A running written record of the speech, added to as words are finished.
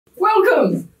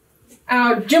Welcome,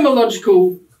 our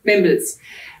Gemological members.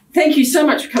 Thank you so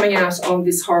much for coming out on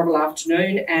this horrible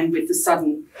afternoon and with the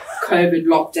sudden COVID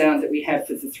lockdown that we have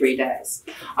for the 3 days.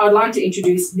 I would like to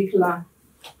introduce Nicolas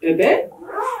HEBERT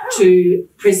to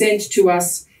present to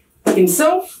us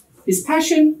himself, his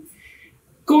passion,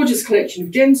 gorgeous collection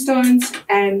of gemstones,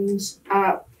 and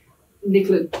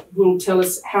Nicolas will tell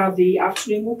us how the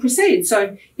afternoon will proceed.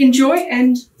 So enjoy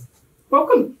and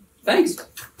welcome. Thanks.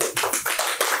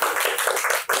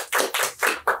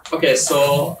 Okay,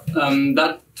 so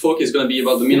that talk is going to be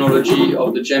about the mineralogy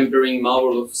of the gem-bearing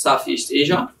marble of Southeast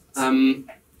Asia,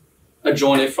 a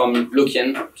journey from Luc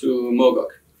Yen to Mogok.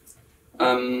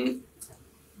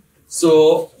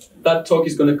 So that talk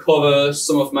is going to cover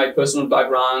some of my personal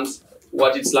background,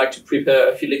 what it's like to prepare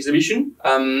a field exhibition,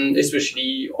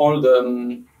 especially all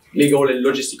the legal and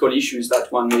logistical issues that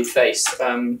one may face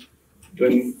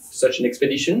during such an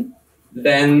expedition.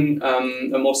 Then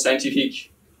a more scientific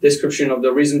description of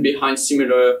the reason behind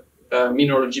similar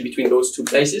mineralogy between those two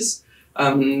places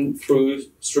through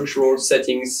structural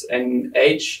settings and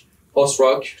age, host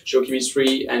rock,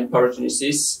 geochemistry and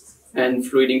pyrogenesis, and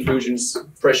fluid inclusions,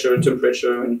 pressure,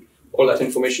 temperature, and all that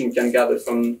information we can gather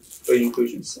from fluid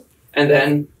inclusions. And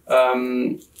then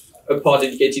a part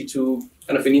dedicated to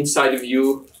kind of an inside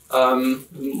view,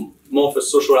 more of a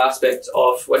social aspect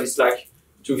of what it's like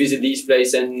to visit these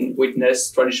places and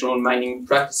witness traditional mining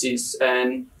practices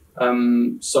and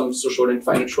some social and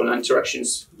financial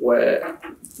interactions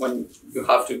when you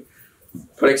have to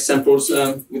collect samples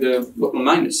with the local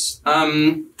miners.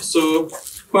 So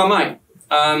who am I?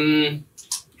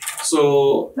 Is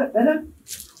that better?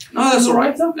 No, that's all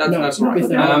right. That's all right.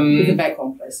 With the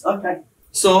background, please. Okay.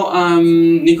 So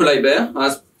Nicolas HEBERT,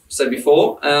 as said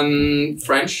before,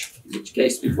 French, in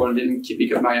case people didn't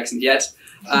pick up my accent yet.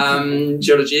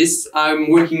 Geologist.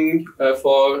 I'm working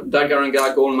for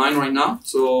Dalgaranga gold mine right now,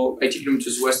 so 80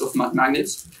 kilometers west of Mount Magnet,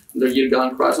 the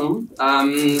Yilgarn Craton.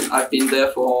 I've been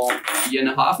there for a year and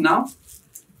a half now.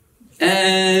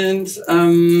 And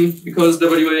because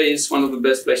WA is one of the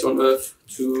best places on earth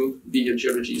to be a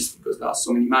geologist because there are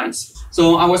so many mines.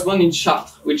 So I was born in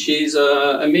Chartres, which is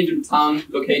a middle town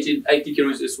located 80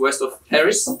 kilometers west of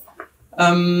Paris. So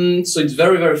it's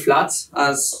very, very flat,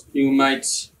 as you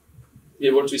might be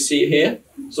able to see here.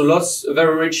 So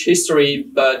very rich history,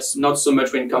 but not so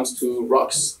much when it comes to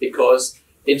rocks, because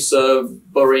it's a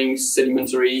boring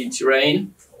sedimentary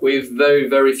terrain with very,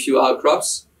 very few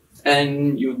outcrops.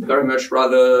 And you'd very much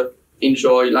rather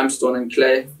enjoy limestone and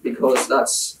clay because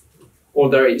that's all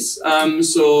there is.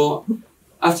 So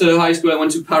after high school, I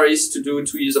went to Paris to do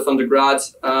 2 years of undergrad,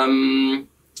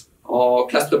 or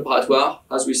classe préparatoire,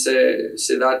 as we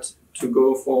say that, to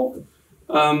go for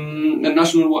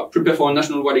prepare for a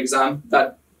national-wide exam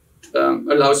that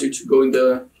allows you to go in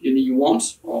the uni you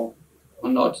want or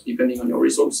not, depending on your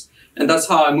results. And that's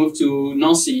how I moved to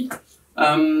Nancy.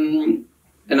 And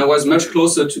I was much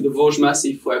closer to the Vosges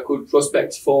Massif, where I could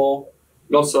prospect for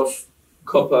lots of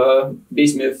copper,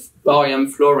 bismuth, barium,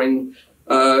 fluorine,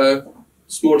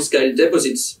 small-scale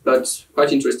deposits, but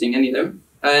quite interesting anyway.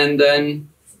 And then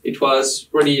it was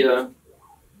really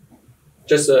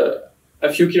just a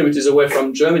few kilometers away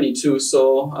from Germany too,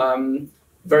 so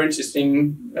very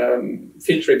interesting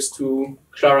field trips to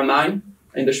Clara Mine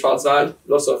in the Schwarzwald,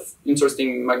 lots of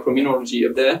interesting micromineralogy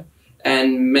up there,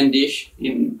 and Mendig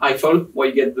in Eifel, where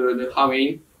you get the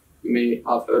Hawaii you may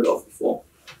have heard of before.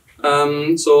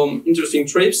 So interesting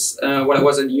trips when I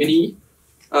was at uni.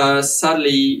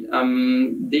 Sadly,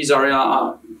 these areas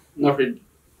are not really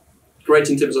great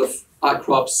in terms of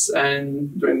outcrops,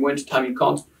 and during winter time you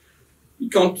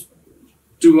can't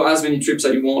do as many trips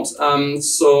as you want.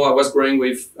 So I was growing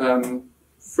with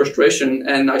frustration,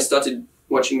 and I started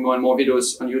watching more and more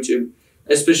videos on YouTube,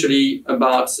 especially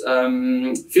about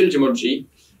field gemology,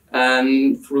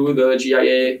 and through the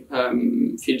GIA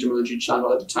field gemology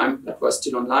channel at the time that was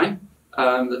still online,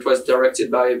 that was directed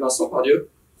by Vincent Pardieu,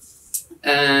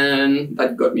 and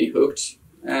that got me hooked.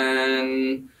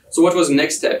 And so what was the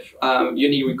next step?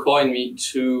 Uni required me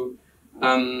to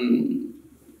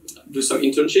do some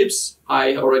internships.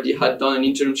 I already had done an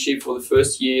internship for the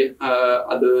first year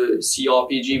at the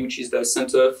CRPG, which is the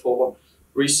Center for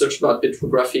Research about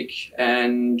Petrographic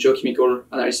and Geochemical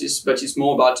Analysis, but it's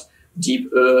more about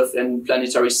deep earth and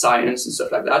planetary science and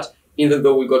stuff like that. Even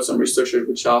though we got some researchers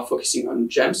which are focusing on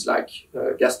gems, like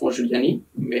Gaston Giuliani,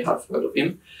 you may have heard of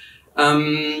him.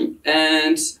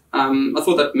 I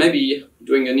thought that maybe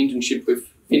doing an internship with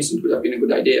Vincent would have been a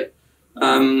good idea.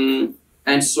 And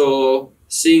so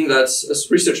seeing that a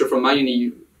researcher from my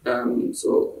uni,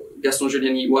 so Gaston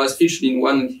Giuliani, was featured in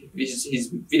one of his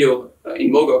video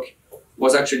in Mogok,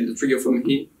 was actually the trigger for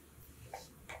me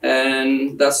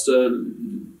and that's the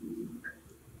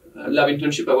lab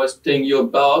internship I was telling you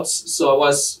about. So I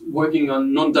was working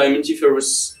on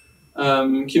non-diamantiferous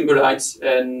kimberlite,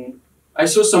 and I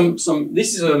saw some.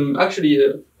 This is actually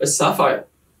a sapphire,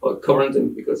 or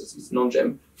corundum because it's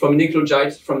non-gem, from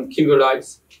nickelogite, from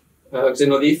kimberlite,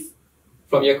 xenolith,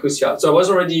 from Yakutia. So I was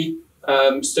already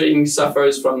studying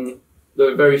sapphires from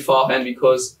the very far end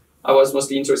because I was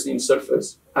mostly interested in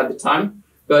sulfurs at the time.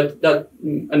 But that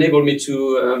enabled me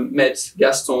to meet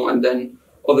Gaston and then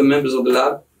other members of the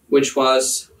lab, which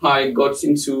was how I got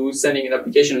into sending an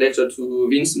application letter to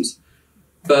Vincent.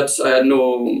 But I had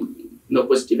no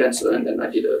positive answer, and then I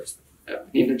did an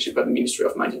internship at the Ministry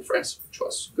of Mines in France, which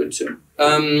was good too.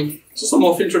 So some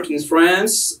more field trips in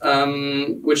France,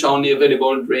 which are only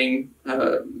available during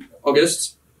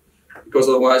August, because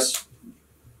otherwise,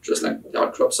 just like the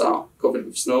outcrops are covered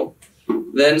with snow.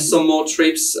 Then some more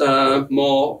trips,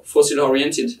 more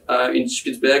fossil-oriented, in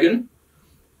Spitsbergen,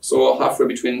 so halfway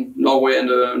between Norway and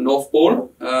the North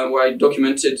Pole, where I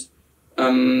documented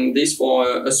this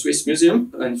for a Swiss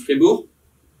museum in Fribourg.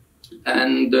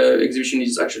 And the exhibition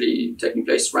is actually taking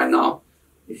place right now,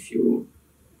 if you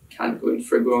can go in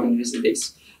Fribourg and visit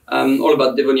this. All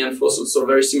about Devonian fossils, so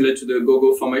very similar to the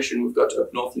Gogo formation we've got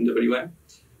up north in WA.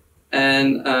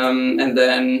 And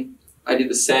then I did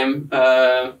the same,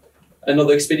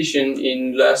 another expedition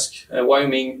in Lusk,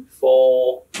 Wyoming,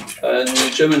 for a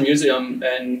German museum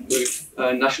and with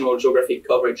National Geographic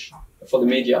coverage for the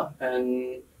media.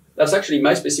 And that's actually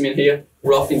my specimen here,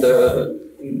 rough in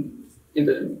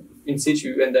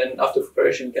situ, and then after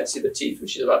preparation you can see the teeth,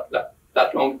 which is about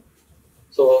that long.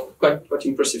 So quite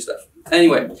impressive stuff.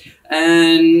 Anyway,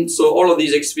 and so all of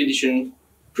these expeditions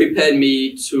prepared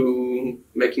me to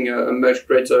making a much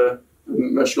greater,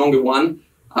 much longer one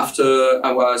after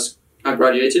I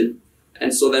graduated.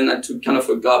 And so then I took kind of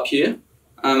a gap year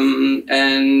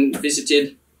and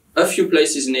visited a few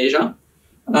places in Asia.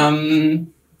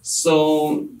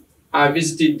 So I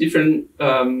visited different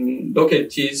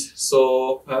localities,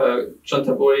 so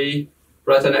Chantaburi,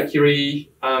 Ratanakiri,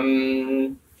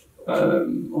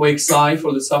 Wexai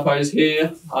for the sapphires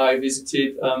here. I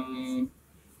visited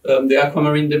the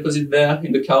aquamarine deposit there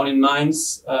in the kaolin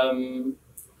mines.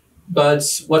 But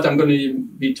what I'm going to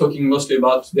be talking mostly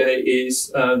about today is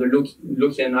the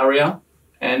Luc Yen area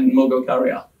and Mogok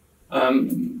area,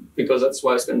 because that's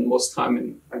where I spend most time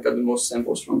and I got the most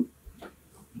samples from.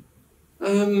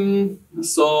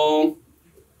 So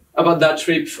about that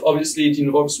trip, obviously it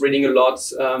involves reading a lot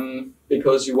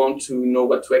because you want to know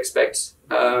what to expect,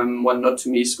 what not to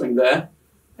miss going there,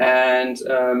 and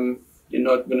you're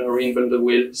not going to reinvent the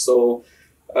wheel. So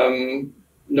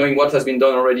knowing what has been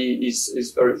done already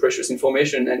is very precious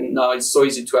information, and now it's so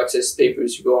easy to access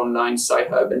papers. You go online,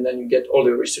 Sci-Hub, and then you get all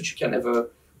the research you can ever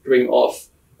dream of.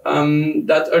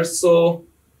 That also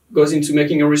goes into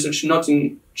making a research not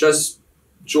in just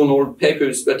journal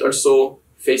papers, but also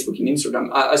Facebook and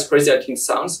Instagram. As crazy as it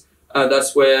sounds,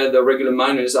 that's where the regular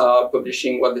miners are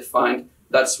publishing what they find.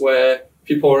 That's where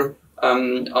people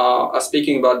are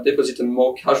speaking about deposit in a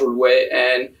more casual way,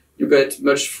 and you get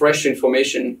much fresh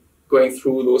information going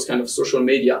through those kind of social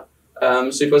media.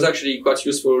 So it was actually quite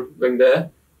useful going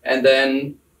there and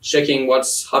then checking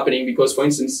what's happening, because for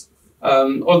instance,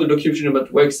 all the documentation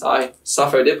about Wexai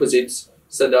sapphire deposits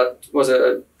said that was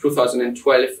a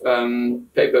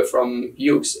 2012 paper from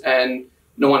Hughes, and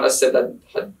no one has said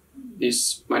that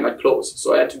this might not close.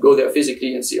 So I had to go there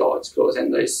physically and see, oh, it's closed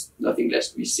and there's nothing less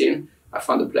to be seen. I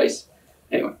found the place.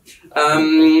 Anyway,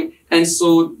 and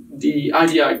so the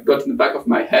idea I got in the back of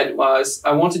my head was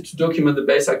I wanted to document the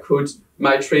best I could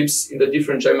my trips in the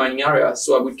different gem mining areas.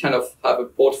 So I would kind of have a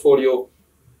portfolio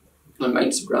on my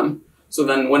Instagram. So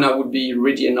then when I would be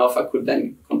ready enough, I could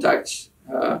then contact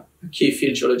a key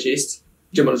field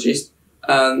gemologist,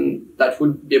 that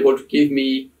would be able to give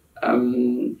me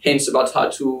hints about how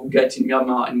to get in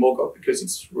Myanmar and Mogok, because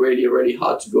it's really, really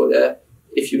hard to go there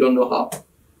if you don't know how.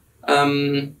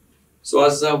 So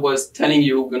as I was telling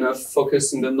you, we're going to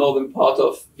focus in the northern part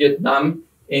of Vietnam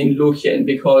in Luc Yen,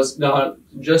 because there are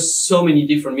just so many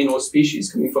different mineral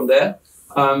species coming from there.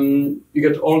 You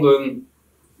get all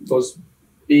those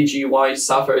BGY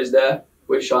sapphires there,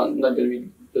 which are not going to be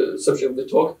the subject of the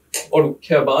talk. All we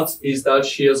care about is that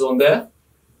shear zone there.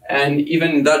 And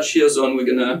even in that shear zone, we're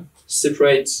going to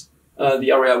separate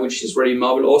the area which is really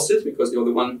marble hosted, because the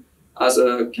other one has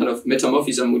a kind of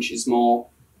metamorphism, which is more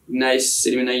nice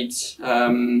sedimentate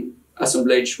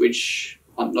assemblage, which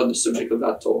are not the subject of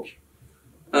that talk.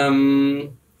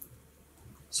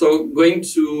 So going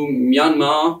to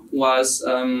Myanmar was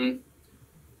kind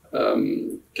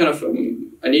of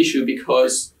an issue,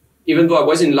 because even though I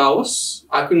was in Laos,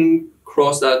 I couldn't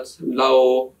cross that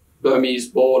Lao-Burmese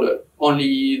border.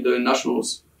 Only the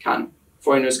nationals can,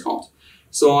 foreigners can't.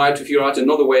 So I had to figure out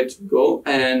another way to go,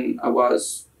 and I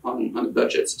was on a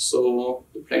budget, so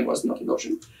the plane was not an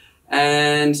option.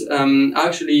 And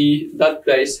actually, that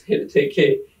place,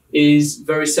 HEBERT, is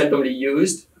very seldomly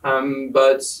used,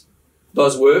 but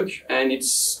does work, and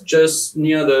it's just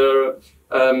near the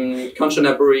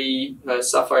Kanchanaburi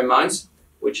sapphire mines,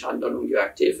 which are no longer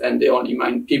active, and they only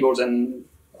mine pebbles and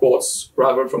quartz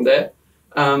gravel from there.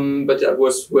 But that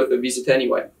was worth a visit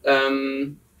anyway.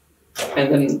 And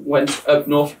then went up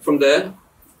north from there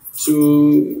to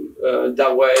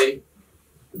Dawei,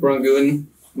 Rangoon,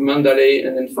 Mandalay,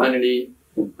 and then finally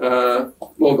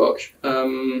Mogok.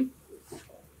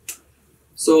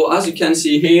 So as you can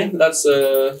see here, that's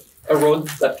a road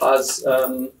that has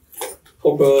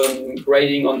proper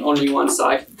grading on only one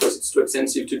side because it's too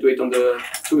expensive to do it on the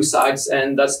two sides,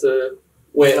 and that's the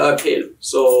way uphill.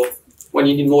 So when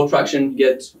you need more traction, you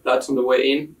get that on the way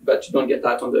in, but you don't get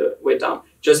that on the way down.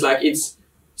 Just like it's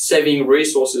saving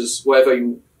resources wherever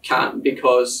you can,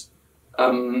 because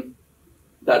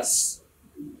that's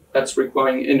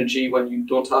requiring energy when you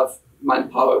don't have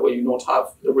manpower, where you don't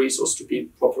have the resource to build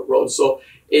proper roads. So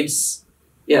it's,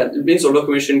 yeah, the means of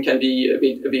locomotion can be a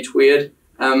bit weird.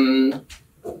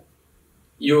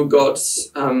 You got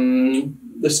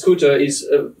the scooter is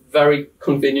a very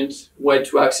convenient way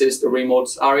to access the remote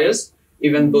areas,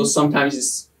 even though sometimes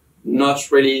it's not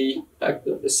really like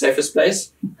the safest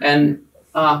place. And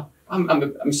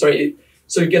I'm sorry.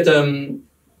 So you get a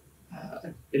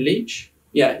leech.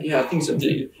 Yeah, I think so.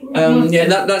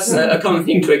 Yeah, that's a common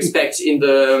thing to expect in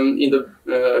the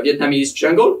Vietnamese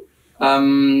jungle.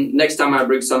 Next time I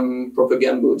bring some proper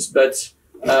gumboots, but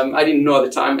I didn't know at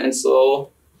the time, and so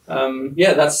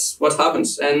yeah, that's what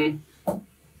happens. And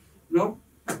no,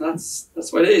 that's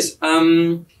what it is.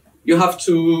 You have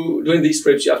to, during these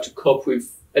trips, you have to cope with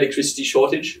electricity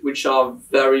shortage, which are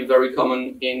very, very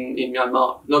common in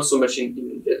Myanmar. Not so much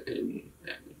in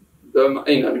Burma,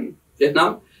 in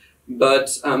Vietnam, but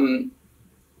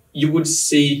you would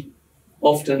see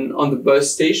often on the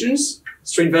bus stations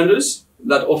street vendors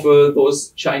that offer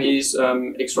those Chinese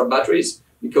extra batteries,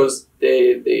 because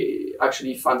they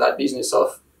actually fund that business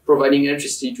of providing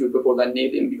electricity to people that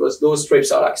need them, because those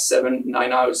trips are like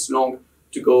 7-9 hours long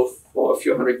to go for a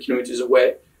few hundred kilometers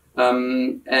away.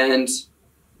 And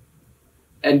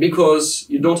because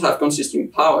you don't have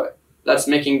consistent power, that's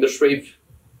making the trip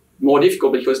more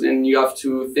difficult, because then you have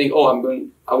to think, oh,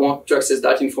 I want to access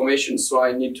that information, so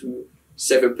I need to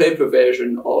save a paper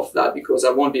version of that, because I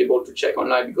won't be able to check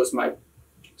online because my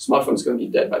smartphone is going to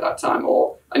be dead by that time,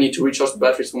 or I need to recharge the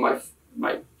batteries for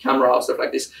my camera or stuff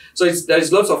like this. So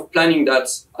there's lots of planning that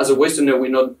as a Westerner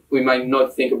we might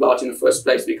not think about in the first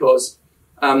place, because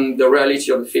the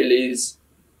reality of the field is,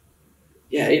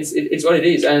 yeah, it's what it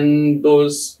is, and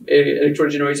those electro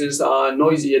generators are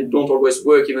noisy and don't always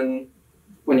work even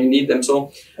when you need them.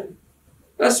 So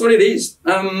that's what it is.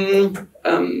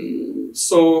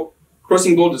 So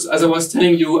crossing borders, as I was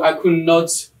telling you, I could not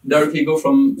directly go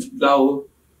from Laos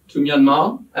to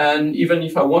Myanmar, and even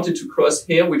if I wanted to cross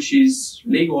here, which is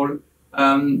legal,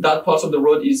 that part of the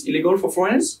road is illegal for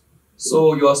foreigners.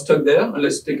 So you are stuck there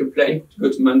unless you take a plane to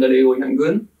go to Mandalay or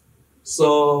Yangon.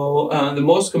 So the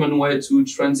most common way to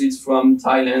transit from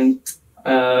Thailand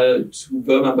to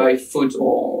Burma by foot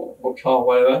or car or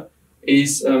whatever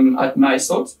is at Mae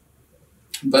Sot.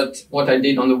 But what I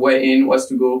did on the way in was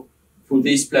to go through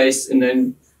this place and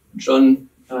then join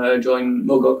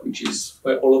Mogok, which is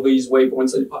where all of these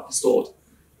waypoints are stored.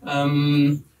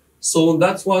 So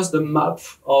that was the map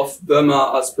of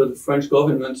Burma as per the French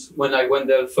government when I went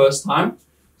there the first time.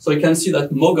 So you can see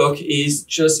that Mogok is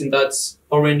just in that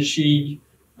orangey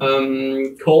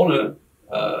corner,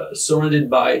 surrounded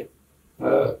by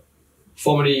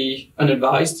formerly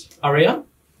unadvised area.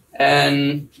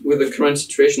 And with the current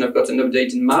situation, I've got an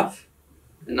updated map,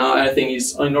 and now everything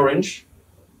is in orange,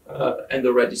 and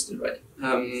the red is still red.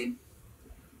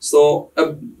 So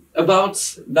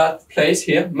about that place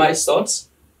here, Mae Sot,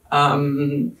 I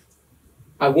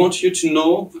want you to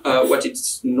know what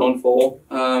it's known for,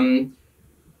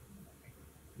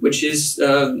 which is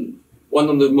one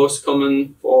of the most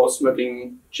common for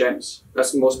smuggling gems.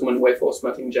 That's the most common way for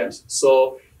smuggling gems.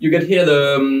 So you get here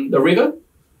the river,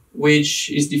 which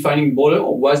is defining border,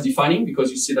 or was defining, because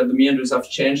you see that the meanders have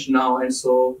changed now, and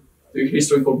so the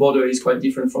historical border is quite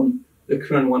different from the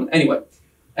current one. Anyway,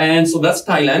 and so that's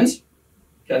Thailand.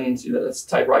 You can see that that's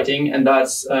Thai writing, and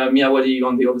that's Myanmar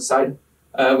on the other side,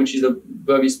 which is the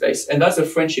Burmese place, and that's the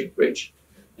Friendship Bridge.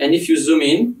 And if you zoom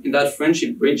in that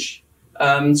Friendship Bridge,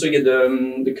 so you get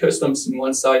the customs on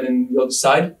one side and the other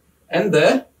side, and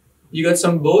there you got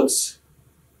some boats,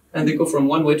 and they go from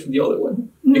one way to the other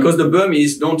one. Because the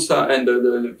Burmese don't, and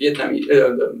the Vietnamese,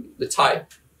 the Thai,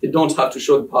 they don't have to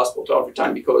show the passport every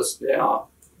time because they are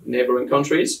neighboring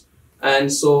countries.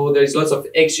 And so there's lots of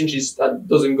exchanges that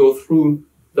doesn't go through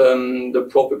the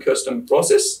proper custom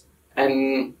process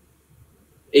and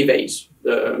evade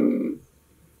the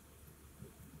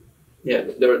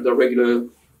regular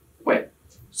way.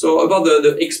 So about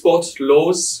the export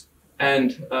laws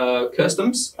and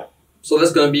customs. So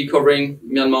that's going to be covering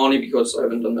Myanmar only because I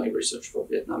haven't done my research for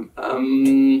Vietnam.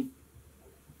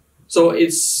 So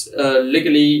it's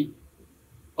legally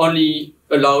only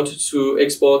allowed to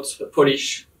export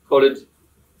Polish colored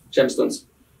gemstones,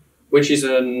 which is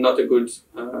not a good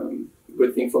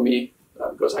thing for me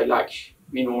because I like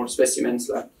mineral specimens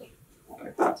like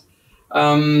that.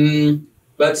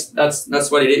 But that's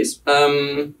what it is.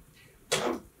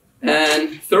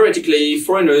 And theoretically,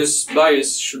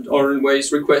 buyers should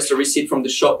always request a receipt from the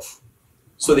shop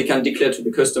so they can declare to the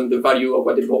custom the value of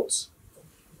what they bought.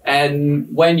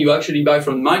 And when you actually buy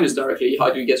from miners directly,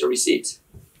 how do you get a receipt?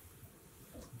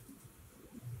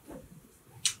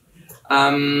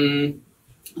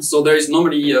 So there is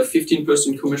normally a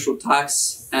 15% commercial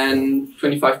tax and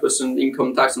 25%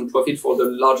 income tax on profit for the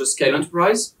larger scale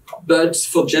enterprise. But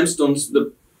for gemstones,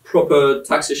 the proper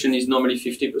taxation is normally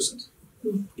 50%.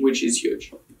 Which is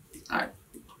huge.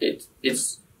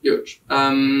 It's huge.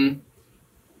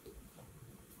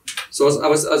 So as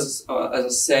I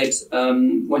said,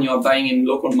 when you are buying in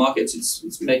local markets,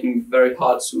 it's making it very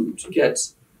hard to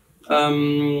get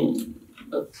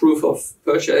a proof of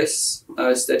purchase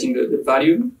stating the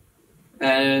value,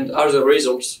 and as a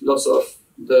result, lots of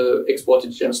the exported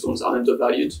gemstones are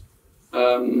undervalued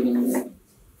for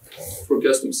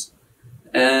customs.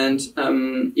 And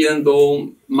even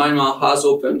though Myanmar has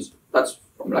opened, that's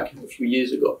from like a few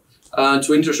years ago,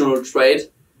 to international trade,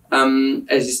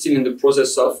 as it's still in the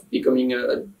process of becoming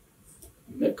a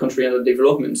country under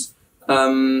development,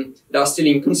 there are still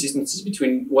inconsistencies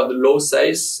between what the law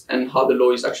says and how the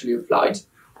law is actually applied.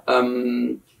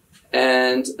 And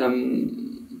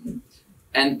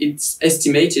it's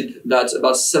estimated that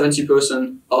about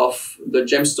 70% of the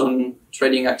gemstone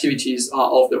trading activities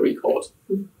are off the record.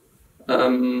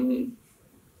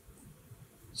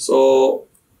 So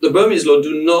the Burmese law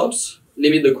do not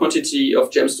limit the quantity of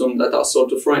gemstones that are sold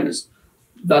to foreigners.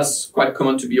 That's quite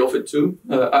common to be offered too.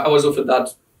 I was offered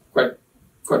that quite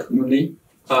commonly.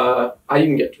 I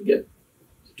didn't get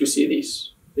to see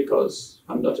these because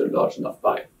I'm not a large enough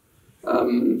buyer.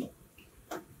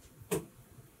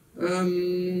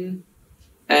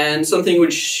 And something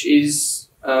which is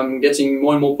getting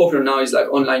more and more popular now is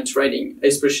like online trading,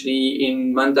 especially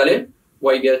in Mandalay,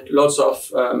 where you get lots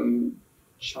of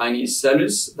Chinese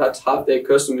sellers that have their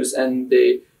customers and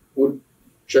they would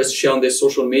just share on their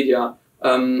social media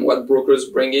what brokers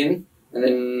bring in. And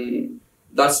then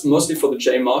that's mostly for the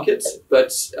chain market.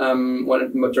 But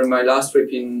during my last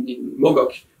trip in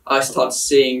Mogok, I started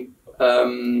seeing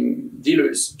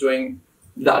dealers doing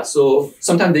that. So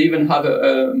sometimes they even have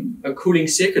a cooling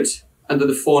circuit under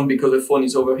the phone because the phone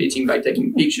is overheating by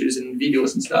taking pictures and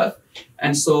videos and stuff.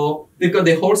 And so they've got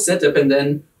their whole setup, and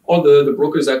then all the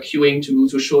brokers are queuing to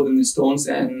show them the stones,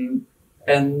 and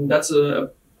that's an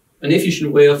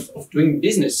efficient way of doing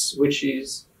business, which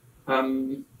is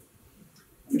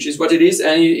what it is,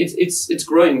 and it's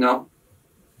growing now.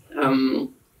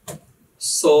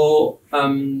 So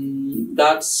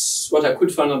that's what I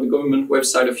could find on the government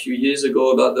website a few years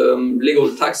ago about the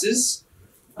legal taxes.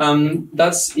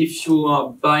 That's if you are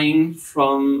buying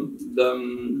from the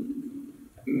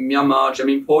Myanmar Gem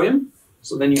Emporium.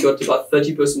 So then you got about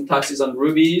 30% taxes on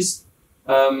rubies.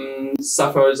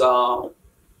 Sapphires are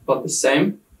about the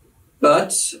same.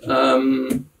 But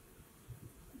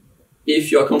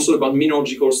if you are concerned about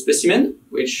mineralogical specimen,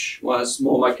 which was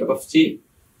more my cup of tea,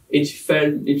 it fell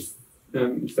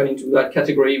into that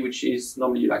category, which is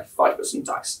normally like 5%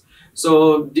 tax.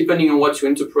 So depending on what you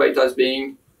interpret as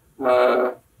being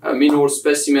a mineral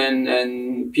specimen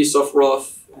and piece of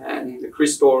rough and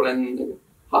crystal and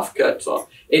half cut, so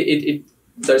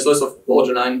there's lots of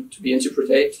borderline to be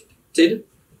interpreted.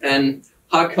 And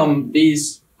how come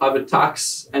these have a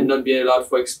tax and not be allowed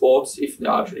for export if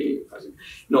they're actually,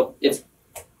 no, it's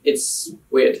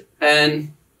weird.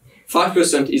 And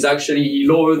 5% is actually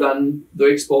lower than the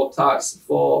export tax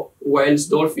for whales,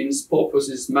 dolphins,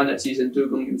 porpoises, manatees, and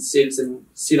dugong, and seals, and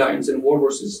sea lions, and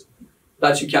walruses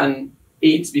that you can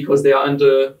eat because they are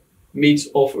under meat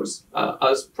offers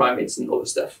as primates and other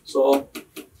stuff. So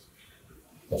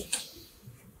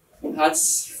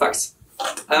that's facts.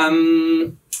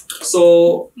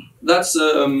 So that's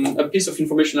a piece of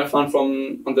information I found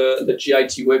on the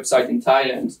GIT website in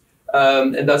Thailand.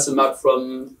 And that's a map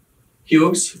from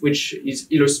Hughes, which is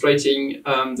illustrating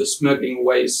the smuggling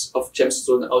ways of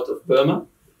gemstone out of Burma.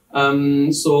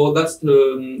 So that's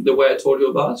the way I told you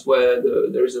about, where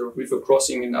there is a river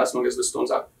crossing, and as long as the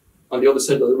stones are on the other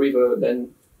side of the river,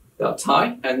 then they are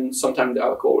Thai, and sometimes they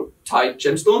are called Thai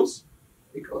gemstones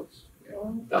because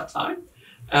they're Thai.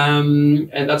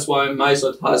 And that's why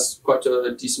Mysot has quite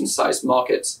a decent sized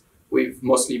market with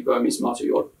mostly Burmese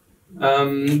material.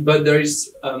 But there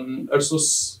is also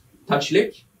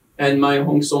Tachilek and Mai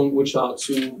Hong Song, which are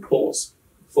two ports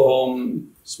for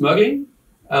smuggling.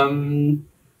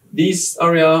 These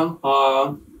areas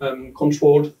are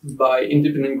controlled by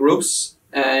independent groups,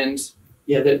 and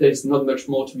yeah, there is not much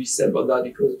more to be said about that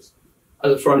because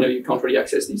as a foreigner you can't really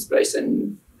access this place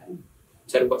and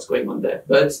tell what's going on there.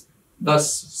 But that's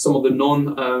some of the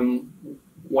known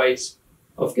ways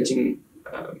of getting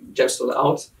gemstone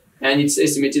out, and it's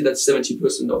estimated that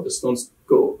 70% of the stones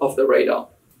go off the radar.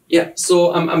 Yeah,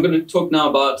 so I'm going to talk now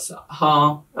about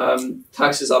how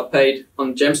taxes are paid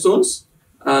on gemstones.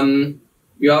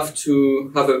 You have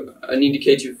to have an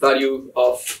indicative value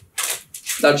of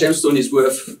that gemstone is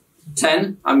worth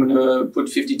 10. I'm going to put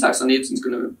 50 tax on it, and it's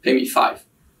going to pay me 5.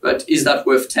 But is that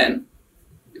worth 10?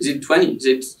 Is it 20? Is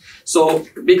it? So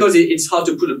because it's hard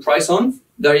to put a price on,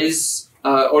 there is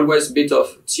always a bit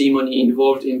of tea money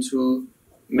involved into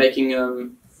making a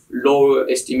lower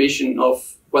estimation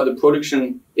of what the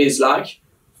production is like,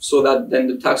 so that then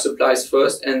the tax applies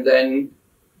first, and then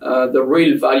the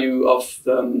real value of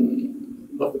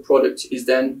the product is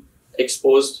then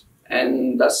exposed,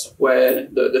 and that's where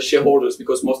the shareholders,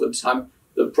 because most of the time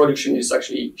the production is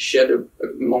actually shared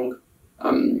among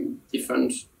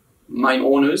different mine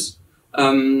owners,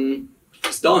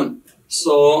 it's done.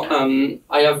 So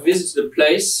I have visited a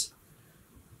place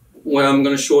where I'm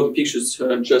going to show the pictures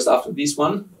just after this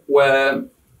one, where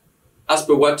as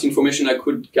per what information I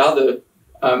could gather,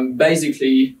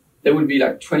 basically there would be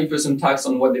like 20% tax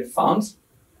on what they found,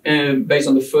 and based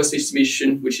on the first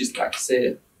estimation, which is like,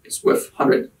 say, it's worth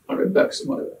 $100 or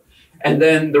whatever. And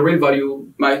then the real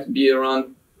value might be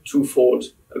around twofold,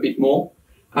 a bit more,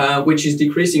 which is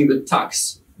decreasing the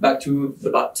tax back to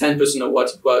about 10% of what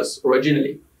it was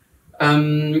originally.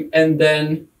 And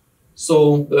then,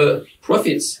 so the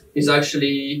profits is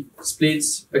actually split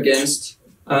against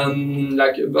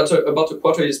like about a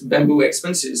quarter is bamboo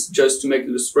expenses, just to make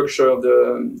the structure of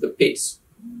the pits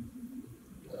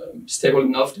stable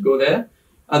enough to go there.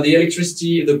 And the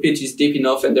electricity, the pit is deep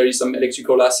enough, and there is some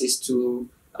electrical assist to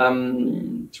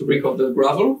recover the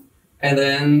gravel. And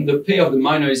then the pay of the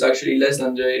miner is actually less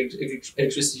than the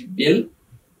electricity bill.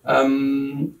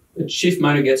 The chief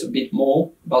miner gets a bit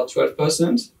more, about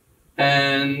 12%.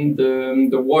 And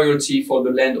the royalty for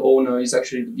the landowner is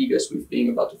actually the biggest, with being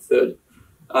about a third.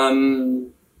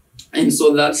 And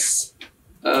so that's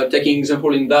taking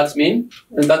example in that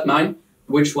mine,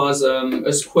 which was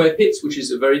a square pit, which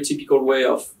is a very typical way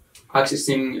of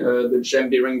accessing the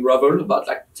gem-bearing gravel, about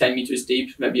like 10 meters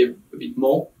deep, maybe a bit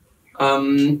more.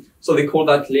 So they call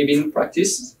that leaving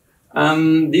practice.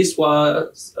 This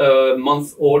was a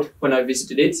month old when I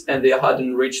visited it, and they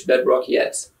hadn't reached bedrock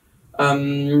yet.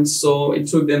 So it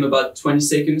took them about 20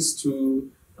 seconds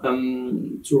to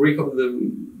recover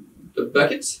the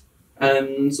bucket.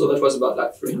 And so that was about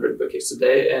like 300 buckets a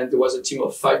day. And there was a team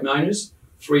of 5 miners,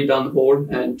 3 downhole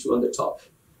and 2 on the top.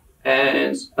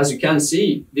 And as you can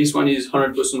see, this one is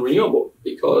 100% renewable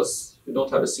because you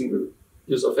don't have a single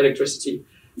use of electricity.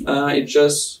 It's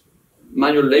just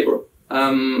manual labor.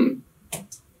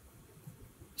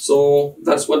 So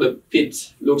that's what the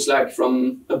pit looks like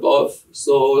from above.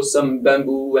 So some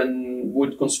bamboo and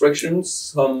wood constructions,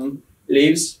 some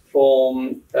leaves for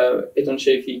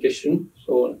étanchéification,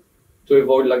 so to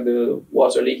avoid like the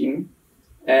water leaking.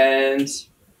 And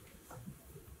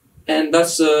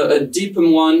that's a deeper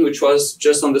one, which was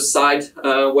just on the side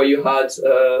where you had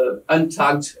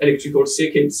untagged electrical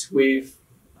circuits with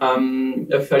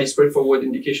a fairly straightforward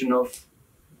indication of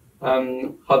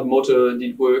how the motor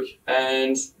did work.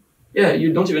 And yeah,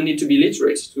 you don't even need to be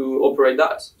literate to operate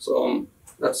that. So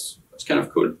that's kind of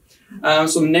cool.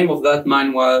 So the name of that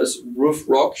mine was Roof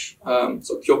Rock,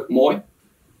 so Kyok Moi.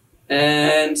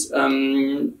 And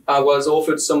I was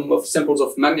offered some of samples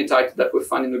of magnetite that were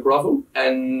found in the gravel,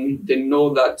 and they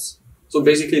know that, so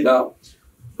basically they're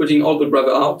putting all the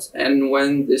gravel out, and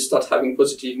when they start having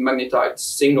positive magnetite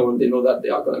signal, they know that they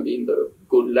are going to be in the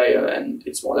good layer, and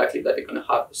it's more likely that they're going to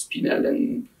have spinel.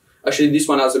 And actually this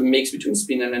one has a mix between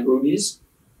spinel and rubies.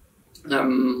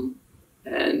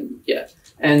 And yeah,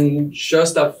 and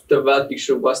just after that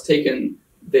picture was taken,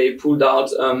 they pulled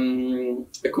out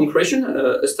a concretion,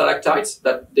 a stalactite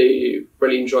that they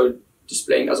really enjoyed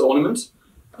displaying as ornament.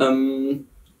 And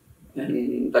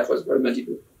that was very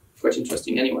multiple, quite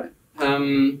interesting anyway.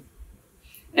 And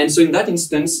so in that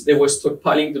instance, they were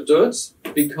stockpiling the dirt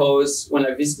because when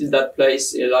I visited that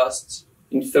place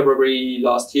in February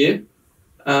last year,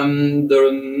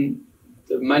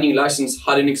 the mining license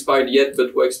hadn't expired yet,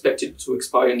 but were expected to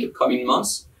expire in the coming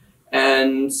months.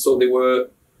 And so they were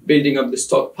building up the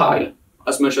stockpile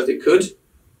as much as they could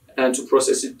and to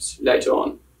process it later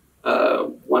on,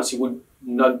 once it would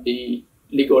not be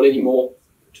legal anymore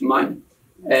to mine.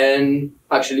 And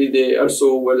actually they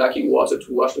also were lacking water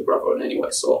to wash the gravel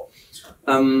anyway. So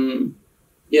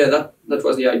yeah, that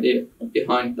was the idea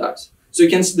behind that. So you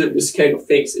can see the scale of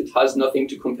things. It has nothing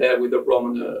to compare with the ROM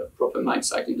on a proper mine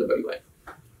site in WA.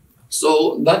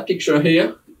 So that picture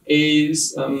here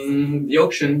is the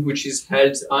auction, which was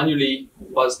held annually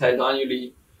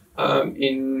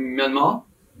in Myanmar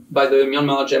by the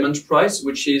Myanmar Gem Enterprise,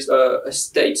 which is a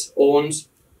state-owned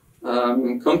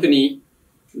company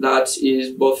that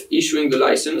is both issuing the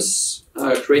license,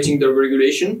 creating the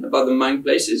regulation about the mine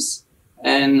places,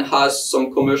 and has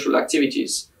some commercial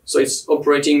activities. So it's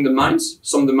operating the mines,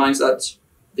 some of the mines that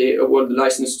they award the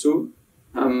license to,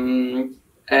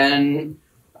 and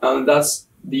that's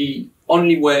the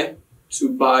only way to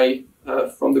buy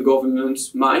from the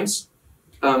government mines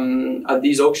at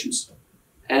these auctions.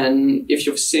 And if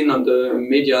you've seen on the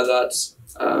media that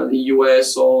the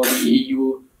US or the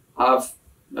EU have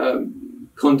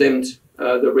condemned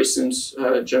the recent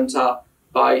junta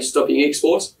by stopping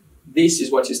exports, this is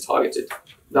what is targeted.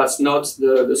 That's not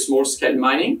the small-scale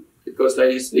mining, because there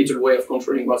is little way of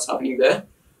controlling what's happening there.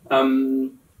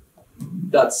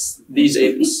 That's these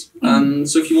events.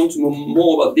 So if you want to know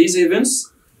more about these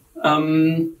events,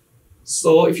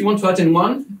 so if you want to attend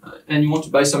one and you want to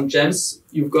buy some gems,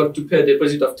 you've got to pay a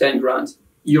deposit of 10 grand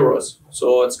euros.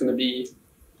 So it's going to be,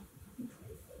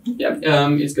 yeah,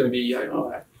 it's going to be, I don't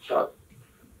know, about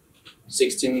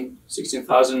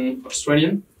 16,000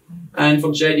 Australian. And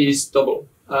for jade is double.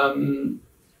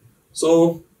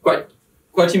 So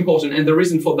quite important. And the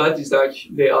reason for that is that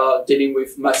they are dealing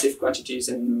with massive quantities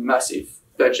and massive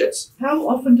budgets. How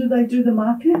often do they do the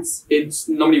markets? It's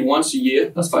normally once a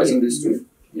year, as far as I understood.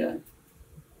 Yeah.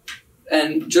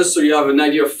 And just so you have an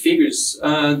idea of figures,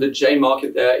 the jade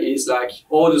market there is like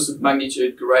orders of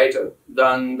magnitude greater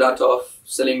than that of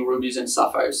selling rubies and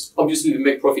sapphires. Obviously, they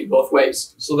make profit both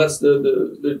ways. So that's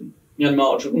the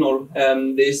Myanmar journal.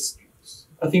 This,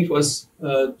 I think it was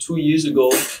 2 years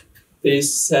ago, they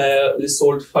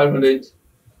sold 500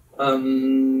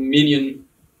 million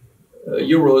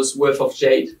euros worth of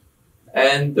jade.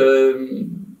 And the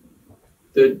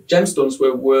gemstones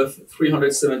were worth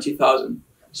 370,000.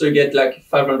 So you get like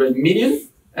 500 million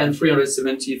and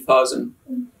 370,000,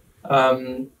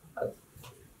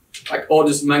 like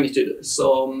orders of magnitude.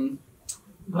 So,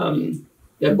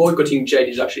 yeah, boycotting jade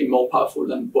is actually more powerful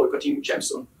than boycotting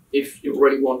gemstone if you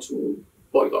really want to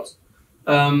boycott.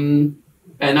 And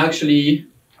actually,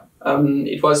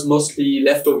 it was mostly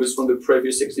leftovers from the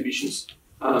previous exhibitions,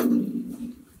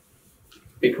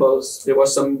 because there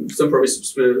was some previous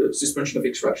suspension of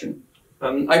extraction.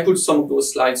 I put some of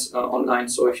those slides online,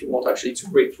 so if you want actually to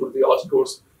read through the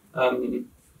articles,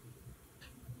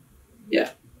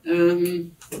 yeah.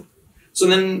 So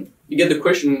then you get the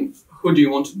question, who do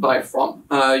you want to buy from?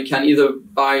 You can either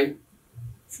buy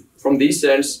from these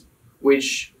sales,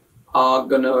 which are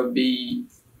gonna be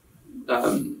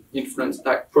influenced,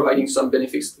 like providing some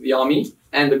benefits to the army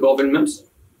and the government.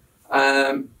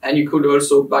 And you could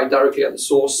also buy directly at the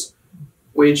source,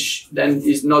 which then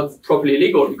is not properly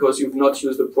legal because you've not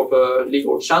used the proper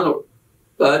legal channel.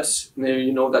 But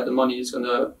you know that the money is going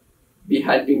to be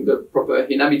helping the proper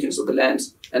inhabitants of the land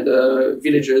and the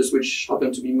villagers, which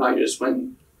happen to be miners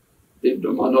when they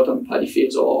are not on paddy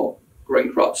fields or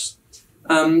growing crops.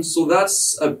 So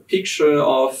that's a picture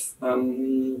of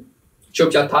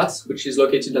Chopia Tat, which is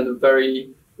located on the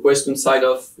very western side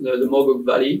of the Mogok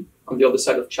Valley, on the other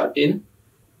side of Chapin.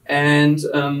 And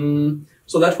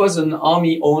so that was an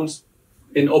army-owned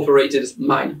and operated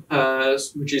mine,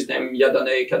 which is named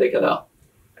Yadane Kadekada.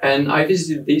 And I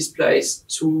visited this place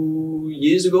 2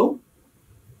 years ago,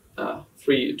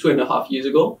 2.5 years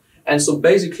ago. And so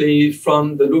basically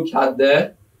from the look at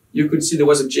there, you could see there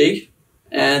was a jig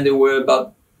and there were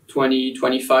about 20,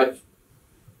 25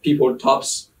 people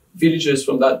tops, villagers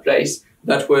from that place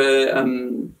that were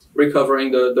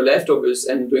recovering the leftovers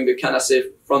and doing the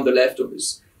canassafe from the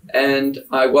leftovers. And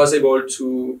I was able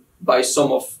to buy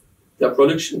some of their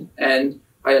production, and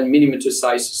I had millimeter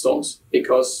size stones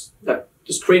because the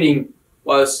screening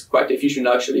was quite efficient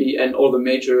actually, and all the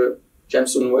major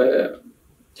gemstones were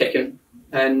taken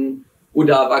and would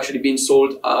have actually been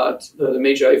sold at the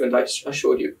major event I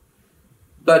showed you.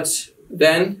 But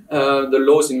then the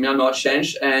laws in Myanmar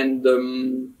changed, and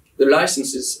the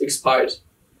licenses expired.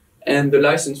 And the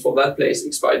license for that place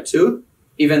expired too,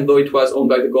 even though it was owned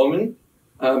by the government.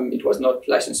 It was not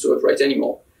licensed to operate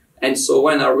anymore. And so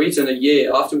when I returned a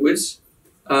year afterwards,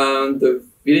 the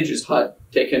villagers had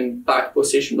taken back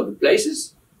possession of the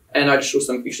places, and I'll show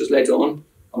some pictures later on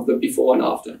of the before and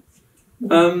after.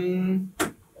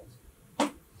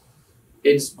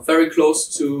 It's very close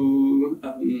to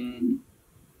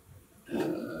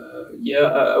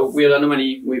a weird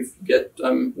anomaly. We get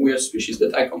weird species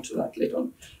that I come to that later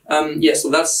on. So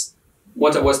that's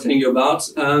what I was telling you about.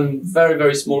 Very,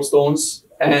 very small stones,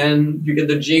 and you get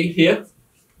the jig here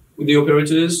with the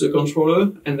operators, the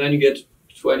controller, and then you get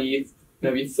 20,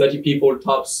 maybe 30 people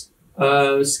tops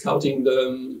scouting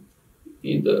the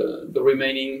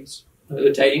remaining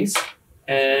tailings.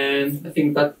 And I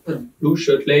think that blue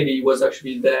shirt lady was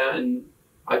actually there, and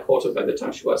I caught her by the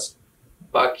time she was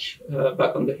back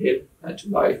on the hill to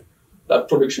buy that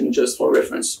production just for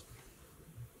reference.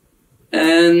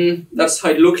 And that's how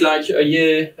it looked like a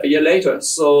year later.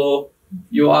 So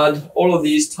you had all of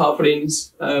these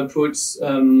tarpaulins put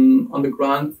on the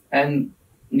ground, and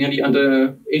nearly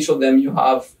under each of them you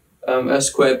have a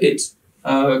square pit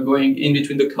going in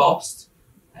between the karst,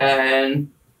 and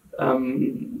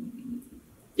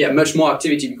much more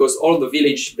activity, because all the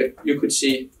village that you could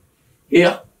see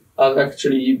here have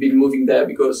actually been moving there,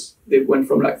 because they went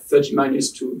from like 30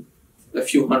 miners to a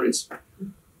few hundreds.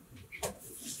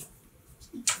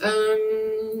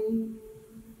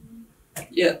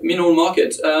 Mineral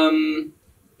market.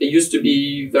 It used to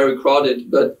be very crowded,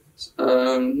 but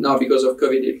now because of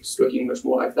COVID, it's looking much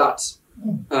more like that.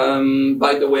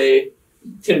 By the way,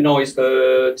 Telenor is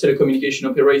the telecommunication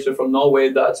operator from Norway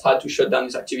that had to shut down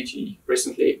its activity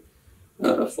recently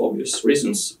for obvious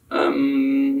reasons.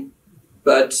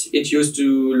 But it used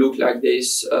to look like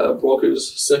this,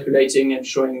 brokers circulating and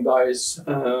showing buyers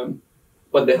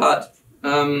what they had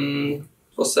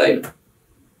for sale.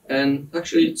 And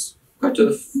actually, it's quite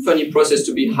a funny process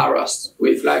to be harassed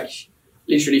with like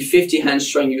literally 50 hands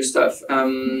showing you stuff.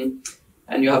 And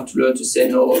you have to learn to say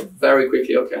no very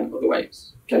quickly, okay,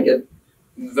 otherwise it can get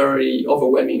very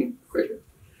overwhelming quickly.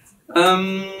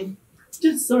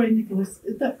 Just sorry, Nicholas,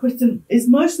 that question, is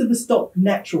most of the stock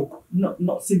natural,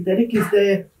 not synthetic? Are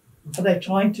they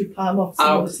trying to palm off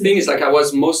some of the thing is, like, I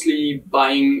was mostly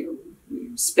buying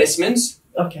specimens.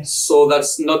 Okay. So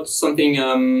that's not something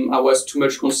I was too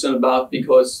much concerned about,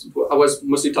 because I was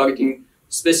mostly targeting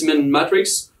specimen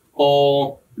matrix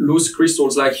or loose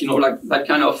crystals, like that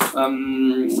kind of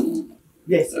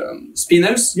yes.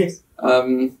 spinels. Yes.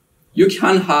 You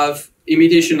can have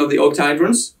imitation of the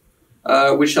octahedrons,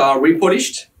 which are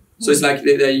repolished. So it's like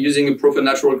they're using a proper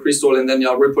natural crystal, and then they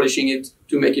are repolishing it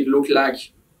to make it look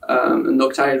like an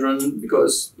octahedron,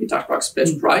 because it attracts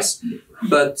best price.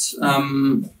 But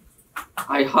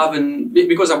I haven't,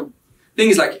 because thing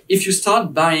is, like, if you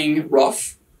start buying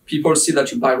rough, people see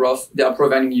that you buy rough, they are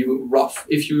providing you rough.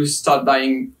 If you start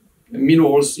buying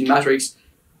minerals in matrix,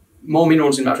 more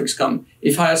minerals in matrix come.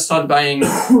 If I had started buying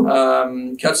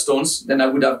cut stones, then I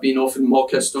would have been offered more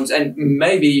cut stones, and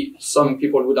maybe some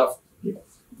people would have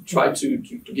tried to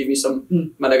give me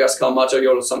some Madagascar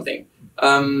material or something.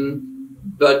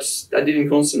 But that didn't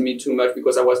concern me too much,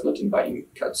 because I was not in buying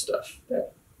cut stuff there.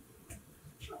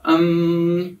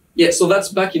 So that's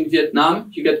back in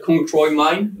Vietnam. You get Kong Troy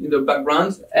mine in the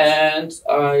background, and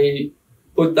I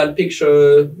put that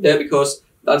picture there because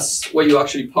that's where you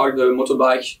actually park the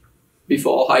motorbike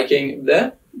before hiking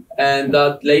there. And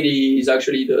that lady is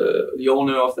actually the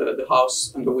owner of the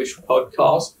house under which we park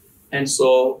cars. And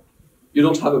so you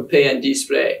don't have a pay and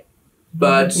display,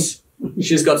 but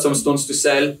she's got some stones to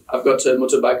sell. I've got a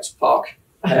motorbike to park,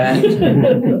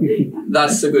 and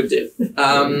that's a good deal.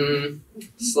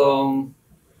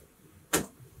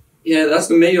 That's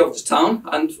the mayor of the town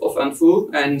of An Phu,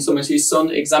 and some of his son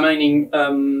examining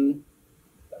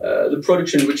the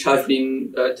production which has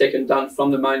been taken down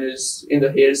from the miners in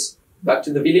the hills back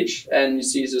to the village. And you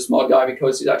see he's a smart guy,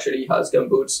 because he actually has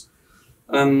gumboots,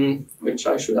 which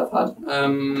I should have had.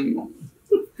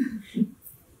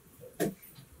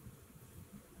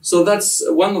 So that's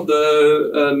one of the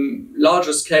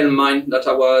larger scale mine that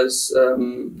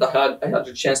I had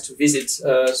a chance to visit.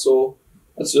 So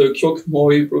that's a Kyok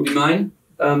Moi ruby mine.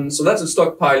 So that's a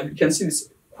stockpile. You can see this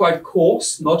quite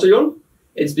coarse material.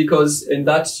 It's because in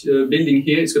that building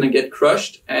here, it's going to get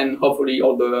crushed, and hopefully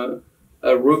all the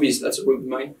rubies, that's a ruby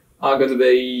mine, are going to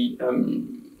be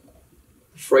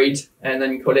freed and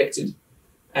then collected.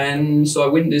 And so I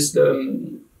witnessed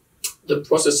the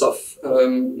process of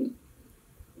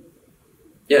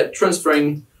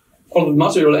transferring all the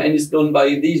material, and it's done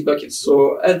by these buckets.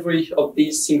 So every of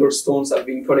these single stones have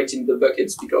been collected in the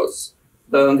buckets because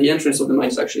the entrance of the mine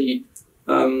is actually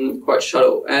quite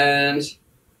shallow. And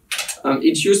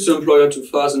it used to employ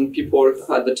 2,000 people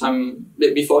at the time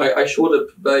before I showed up,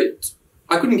 but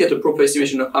I couldn't get a proper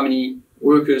estimation of how many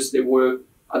workers there were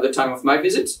at the time of my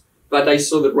visit. But I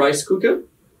saw the rice cooker,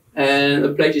 and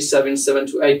the plate is serving 7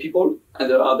 to 8 people, and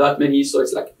there are that many, so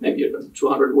it's like maybe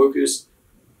 200 workers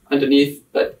underneath.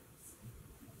 But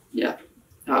yeah,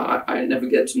 I never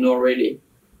get to know really.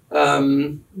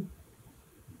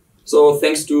 So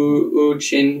thanks to Luc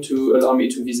Yen to allow me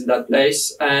to visit that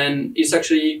place, and it's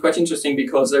actually quite interesting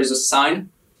because there is a sign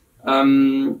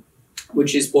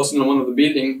which is posted on one of the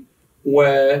buildings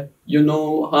where you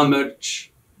know how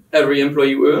much every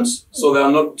employee earns. So there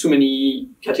are not too many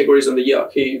categories on the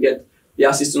hierarchy. You get the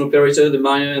assistant operator, the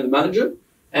miner, and the manager.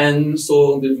 And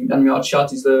so the Myanmar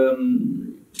chart is the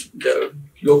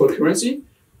local currency.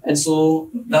 And so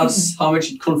that's how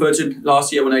much it converted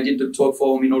last year when I did the talk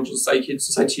for Mineralogical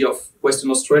Society of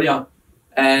Western Australia.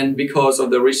 And because of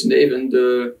the recent event,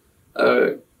 the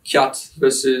kyat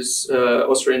versus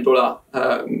Australian dollar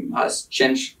has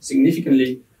changed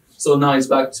significantly. So now it's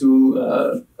back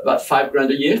to about $5,000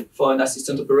 a year for an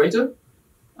assistant operator.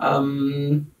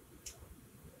 And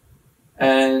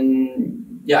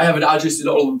yeah, I haven't adjusted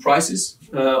all the prices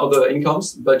of the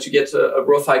incomes, but you get a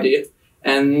rough idea.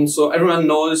 And so everyone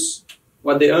knows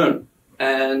what they earn,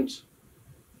 and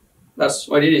that's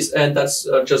what it is. And that's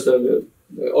just the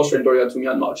Australian dollar to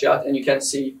Myanmar chart. And you can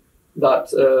see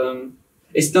that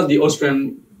it's not the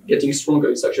Australian getting stronger,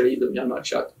 it's actually the Myanmar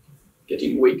chart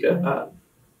getting weaker.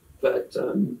 But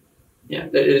yeah,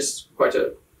 that is quite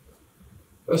a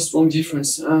strong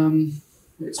difference.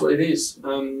 It's what it is.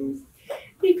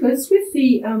 Nicholas, with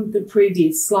the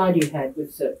previous slide you had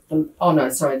with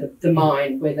the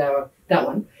mine where they were, that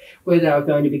one, where they were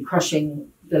going to be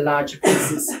crushing the larger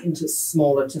pieces into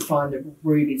smaller to find the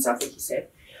rubies, I think you said.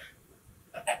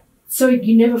 So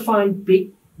you never find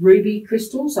big ruby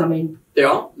crystals? I mean, there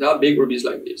are big rubies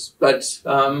like this, but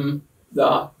they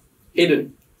are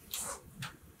hidden.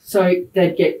 So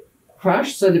they'd get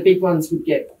crushed. So the big ones would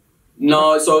get.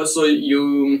 No, so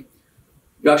you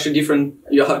actually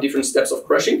you have different steps of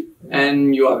crushing,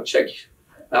 and you have a check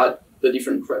at the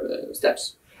different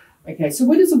steps. Okay, so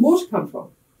where does the water come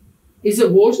from? Is it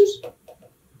watered?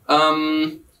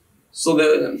 So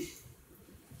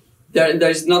there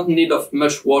is not need of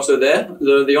much water there.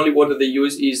 The only water they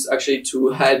use is actually to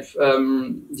help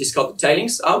discard the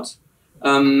tailings out.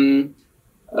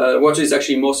 Water is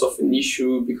actually most of an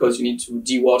issue because you need to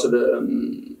dewater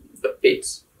the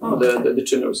pits, the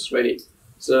tunnels, really.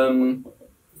 So,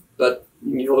 but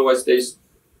otherwise there's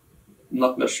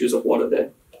not much use of water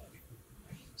there.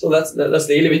 So that's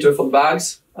the elevator for the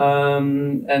bags,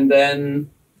 and then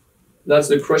that's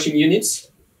the crushing units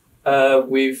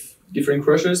with different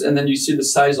crushers, and then you see the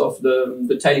size of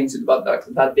the tailings is about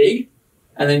that big,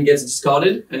 and then gets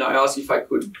discarded. And I asked if I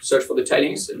could search for the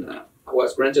tailings, and I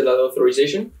was granted that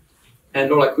authorization.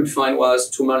 And all I could find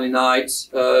was tourmalinite,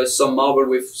 some marble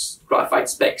with graphite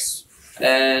specks,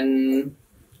 and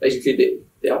basically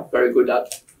they are very good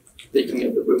at taking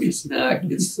up the rubies. They are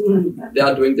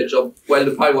doing their job well.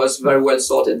 The pile was very well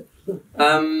sorted.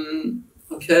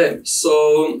 Okay,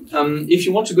 so if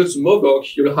you want to go to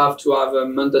Mogok, you'll have to have a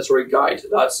mandatory guide.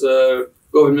 That's a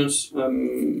government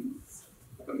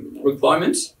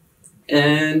requirement.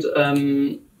 And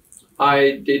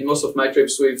I did most of my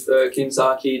trips with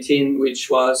Kinzaki Tin, which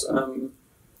was,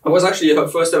 I was actually her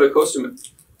first ever customer.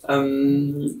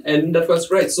 And that was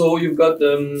great. So you've got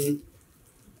the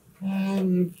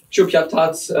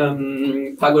Chupyatat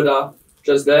pagoda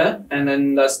just there, and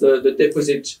then that's the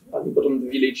deposit at the bottom of the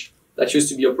village that used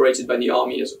to be operated by the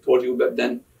army, as I told you, but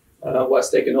then was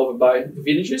taken over by the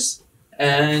villagers.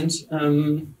 And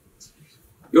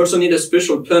you also need a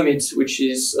special permit, which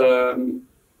is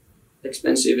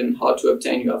expensive and hard to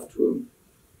obtain. You have to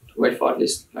wait for at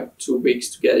least like 2 weeks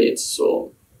to get it.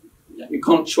 So yeah, you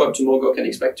can't show up to Mogok and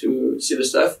expect to see the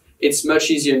stuff. It's much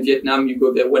easier in Vietnam. You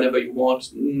go there whenever you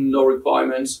want, no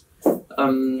requirements.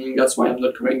 That's why I'm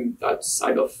not covering that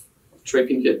side of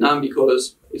trip in Vietnam,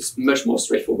 because it's much more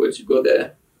straightforward. You go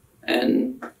there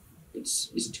and it's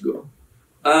easy to go.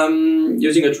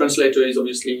 Using a translator is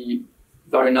obviously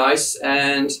very nice,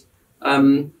 and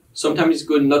sometimes it's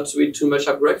good not to eat too much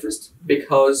at breakfast,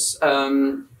 because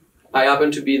I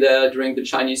happened to be there during the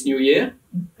Chinese New Year,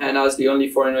 and as the only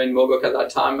foreigner in Mogok at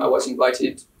that time, I was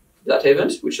invited to that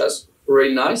event, which was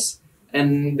really nice.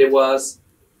 and there was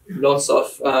lots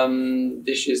of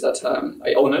dishes that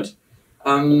I honored.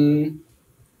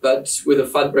 But with a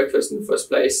fat breakfast in the first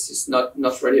place, it's not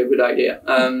really a good idea.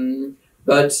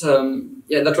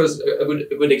 Yeah, that was a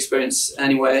good experience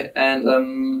anyway,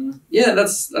 and yeah,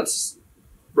 that's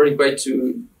really great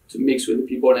to mix with the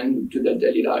people and do their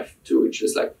daily life too. It's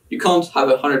just like you can't have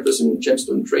 100%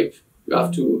 gemstone trip. You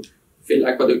have to feel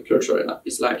like what the culture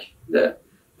is like there.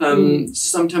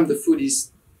 Sometimes the food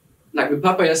is like the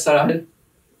papaya salad.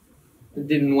 It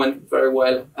didn't went very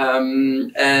well,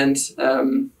 and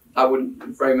I would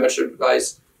very much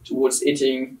advise towards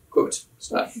eating cooked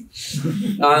stuff.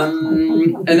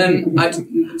 And then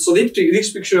so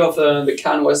this picture of the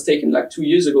can was taken like 2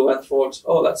 years ago. I thought,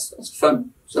 oh, that's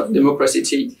fun. So democracy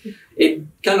tea. It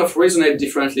kind of resonates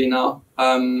differently now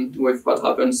with what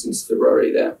happened since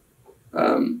February there.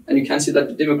 And you can see that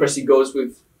the democracy goes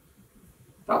with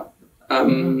that.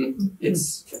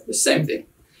 It's the same thing.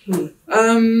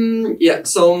 Yeah,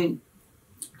 so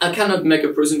I cannot make a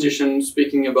presentation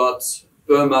speaking about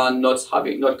Burma not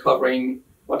covering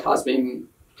what has been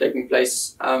taking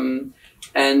place. And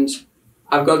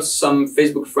I've got some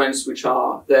Facebook friends which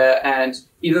are there, and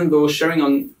even though sharing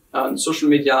on social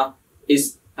media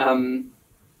is can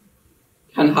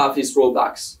have its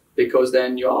drawbacks, because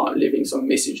then you are leaving some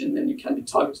message and then you can be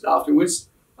targeted afterwards.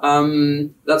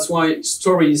 That's why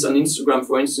stories on Instagram,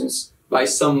 for instance, by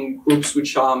some groups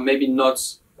which are maybe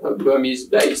not Burmese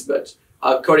based, but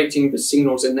are collecting the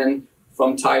signals and then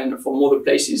from Thailand or from other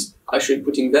places, actually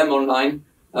putting them online,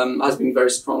 has been very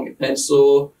strong. And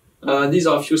so these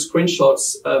are a few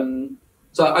screenshots.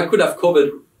 So I could have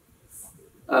covered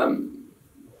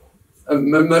a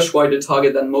much wider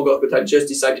target than Mogok, but I just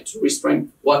decided to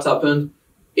restrain what happened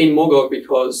in Mogok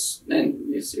because then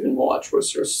it's even more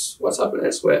atrocious what's happened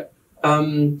elsewhere.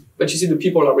 But you see, the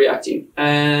people are reacting,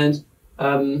 and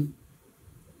even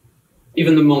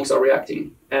the monks are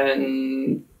reacting.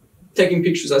 And taking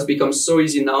pictures has become so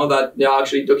easy now that they are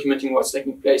actually documenting what's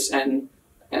taking place, and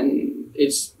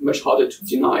it's much harder to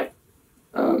deny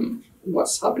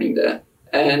what's happening there.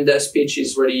 And their speech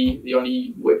is really the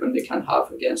only weapon they can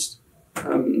have against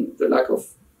the lack of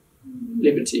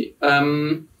liberty.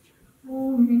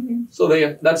 So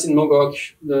that's in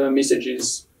Mogok. The message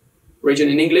is written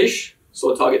in English,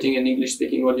 so targeting an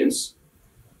English-speaking audience.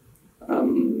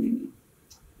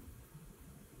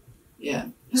 Yeah.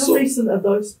 How recent are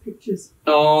those pictures?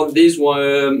 These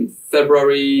were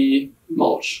February,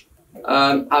 March.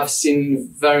 I've seen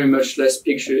very much less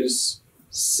pictures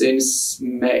since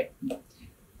May.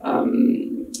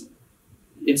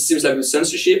 It seems like the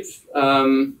censorship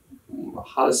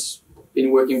has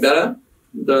been working better.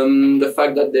 The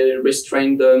fact that they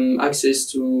restrained access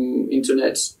to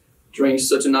internet during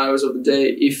certain hours of the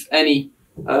day, if any,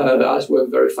 has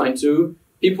worked very fine too.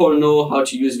 People know how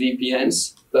to use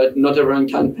VPNs, but not everyone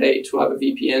can pay to have a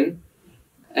VPN.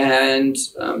 And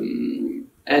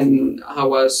I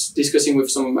was discussing with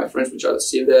some of my friends which are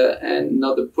still there, and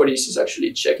now the police is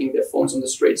actually checking their phones on the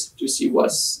streets to see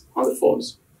what's on the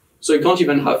phones. So you can't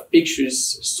even have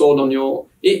pictures stored on your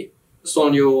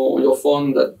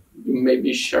phone that you may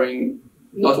be sharing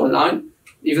not online.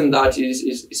 Even that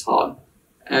is hard.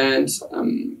 And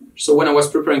so when I was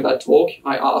preparing that talk,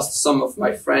 I asked some of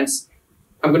my friends,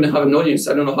 I'm going to have an audience.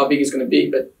 I don't know how big it's going to be,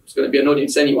 but it's going to be an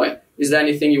audience anyway. Is there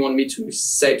anything you want me to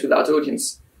say to that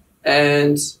audience?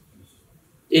 And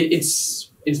it's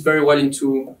very well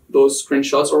into those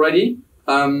screenshots already.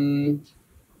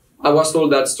 I was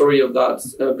told that story of that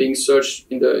being searched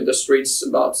in the streets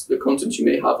about the content you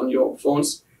may have on your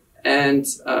phones. And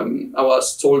I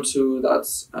was told too that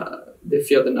they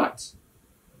fear the night,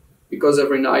 because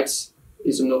every night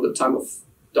is another time of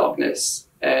darkness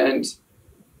and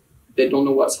they don't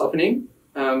know what's happening.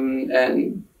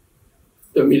 And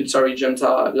the military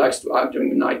junta likes to act during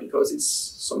the night because it's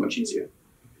so much easier.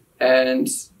 And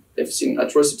they've seen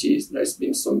atrocities. There's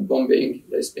been some bombing.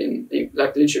 There's been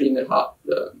like literally in the heart,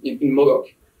 in Mogok.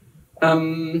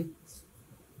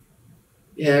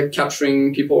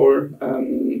 Capturing people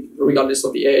regardless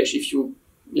of the age. If you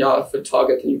have a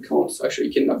target and you can't actually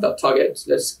kidnap that target,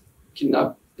 let's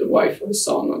kidnap the wife or the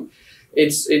son.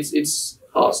 It's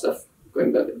hard stuff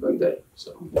going there.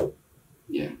 So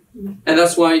yeah, and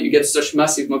that's why you get such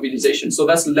massive mobilization. So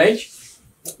that's the lake.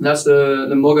 That's the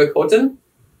Mogok hotel.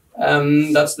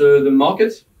 That's the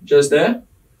market just there,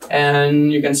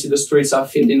 and you can see the streets are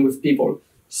filled in with people.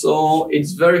 So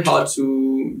it's very hard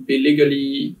to be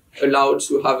legally allowed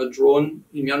to have a drone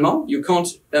in Myanmar. You can't,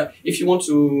 if you want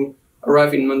to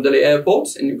arrive in Mandalay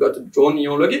airport and you've got a drone in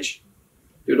your luggage,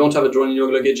 you don't have a drone in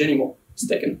your luggage anymore. It's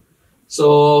taken.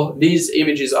 So these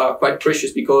images are quite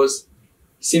precious because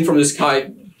seen from the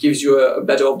sky gives you a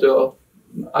better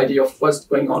idea of what's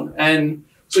going on. And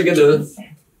so you get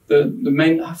the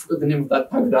main, I forgot the name of that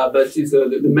pagoda, but it's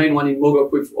the main one in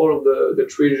Mogok with all of the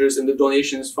treasures and the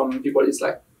donations from people. It's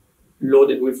like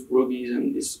loaded with rubies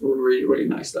and it's really, really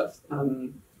nice stuff.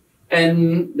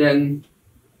 And then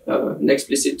an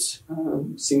explicit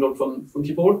signal from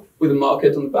people with a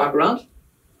market on the background.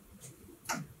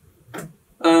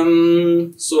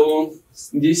 So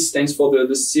this stands for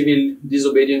the civil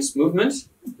disobedience movement,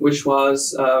 which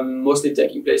was mostly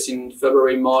taking place in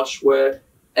February, March, where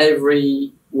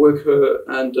every worker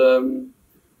and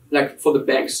like for the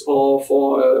banks or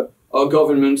for our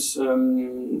government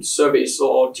service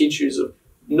or teachers,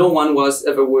 no one was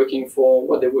ever working for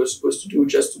what they were supposed to do,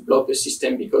 just to block the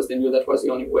system, because they knew that was the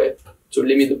only way to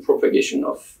limit the propagation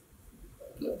of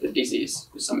the disease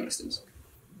to some extent.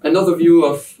 Another view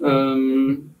of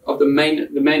the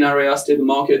main area, still the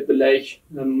market, the lake,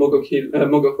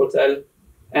 Mogok Hotel,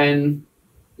 and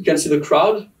you can see the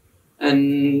crowd,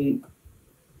 and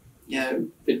yeah,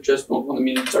 they just don't want a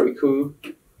military coup.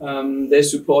 They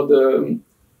support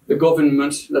the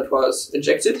government that was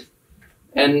ejected,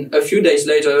 and a few days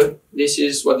later, this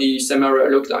is what the same area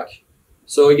looked like.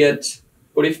 So you get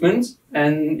policemen,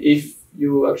 and if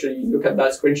you actually look at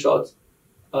that screenshot,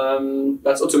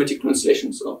 that's automatic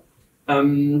translation. So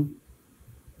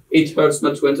it hurts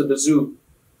not to enter the zoo,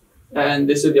 and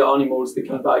they say there are animals they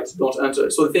can bite, don't enter.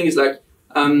 So the thing is, like,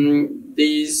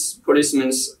 these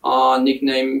policemen are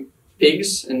nicknamed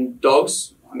pigs and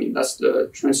dogs. I mean, that's the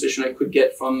translation I could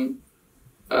get from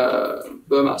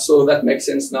Burma. So that makes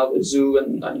sense now, the zoo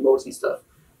and animals and stuff.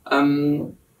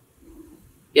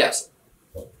 Yes,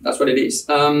 that's what it is.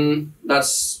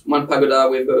 That's one pagoda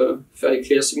with a fairly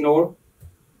clear signal.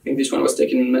 I think this one was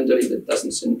taken in Mandalay, that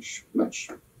doesn't change much.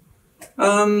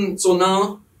 So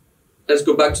now, let's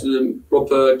go back to the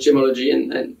proper gemology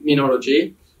and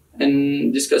mineralogy,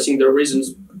 and discussing the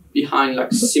reasons behind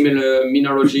like similar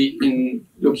mineralogy in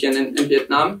Luc Yen and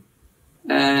Vietnam.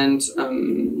 And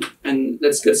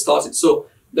let's get started. So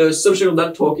the subject of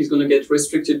that talk is going to get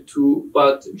restricted to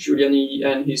what Giuliani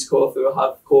and his co-author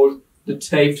have called the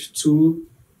taped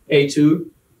 2A2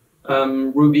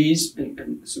 rubies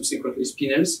and subsequently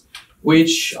spinels,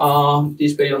 which are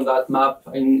displayed on that map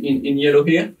in yellow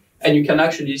here. And you can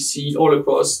actually see all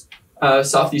across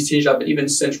Southeast Asia, but even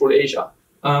Central Asia.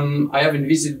 I haven't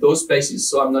visited those places,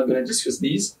 so I'm not going to discuss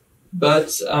these,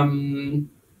 but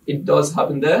it does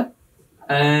happen there.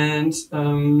 And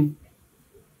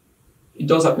it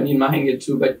does happen in Mahenge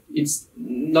too, but it's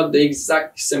not the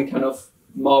exact same kind of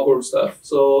marble stuff.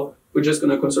 So we're just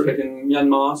going to concentrate in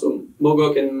Myanmar, so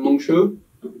Mogok and Mongshu,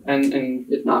 and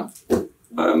Vietnam.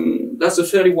 That's a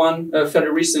fairly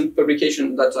recent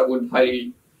publication that I would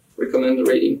highly recommend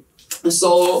reading.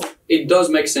 So it does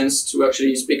make sense to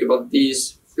actually speak about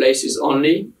these places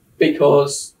only,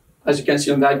 because as you can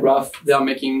see on that graph, they are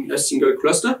making a single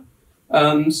cluster.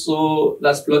 So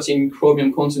that's plotting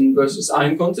chromium content versus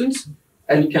iron content.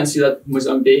 And you can see that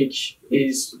Mozambique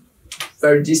is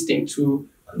very distinct to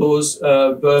those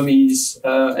Burmese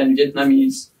and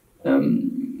Vietnamese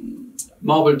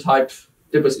marble type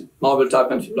deposit, marble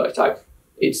type and phyllite type.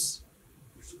 It's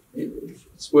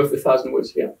worth 1,000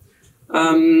 words here.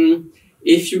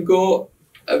 If you go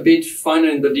a bit finer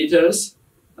in the details,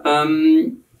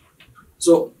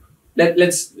 so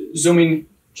let's zoom in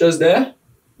just there,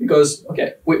 because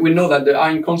okay, we know that the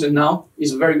iron content now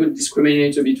is a very good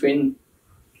discriminator between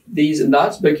these and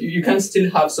that, but you can still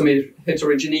have some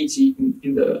heterogeneity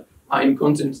in the iron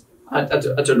content at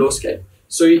a low scale.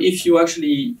 So if you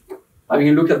actually having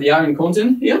a look at the iron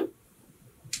content here,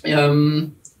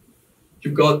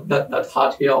 you've got that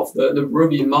heart here of the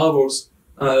ruby marbles,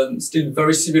 still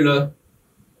very similar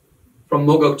from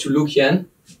Mogok to Luc Yen,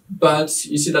 but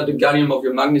you see that the gallium of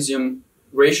your magnesium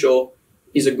ratio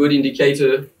is a good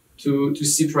indicator to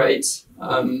separate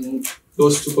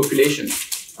those two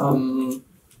populations.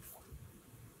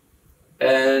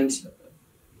 And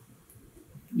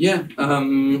yeah,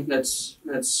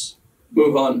 let's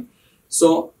move on.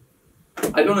 So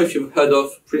I don't know if you've heard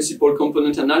of principal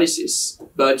component analysis,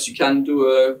 but you can do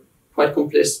a quite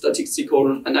complex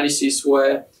statistical analysis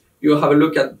where you have a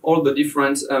look at all the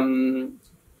different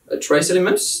trace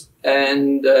elements,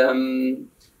 and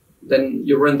then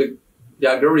you run the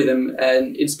algorithm,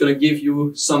 and it's going to give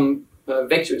you some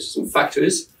vectors, some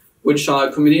factors, which are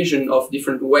a combination of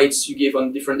different weights you give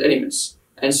on different elements.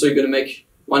 And so you're going to make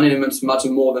one element matter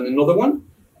more than another one.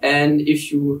 And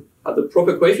if you have the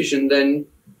proper coefficient, then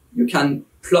you can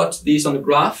plot these on a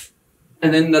graph,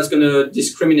 and then that's going to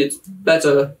discriminate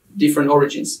better different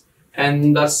origins.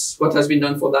 And that's what has been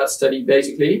done for that study,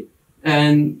 basically.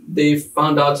 and they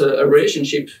found out a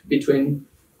relationship between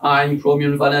iron,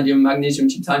 chromium, vanadium, magnesium,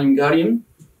 titanium, gallium,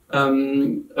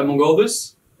 among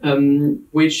others,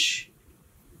 which,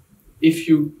 if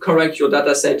you correct your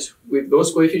data set with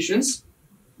those coefficients,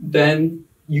 then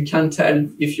you can tell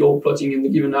if you're plotting in the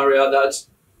given area that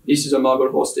this is a marble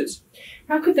hosted.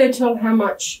 How could they tell how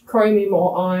much chromium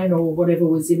or iron or whatever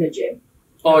was in a gem?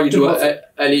 Or you do a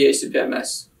LEA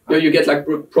CPMS. You get like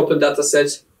proper data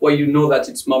sets where you know that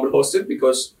it's marble hosted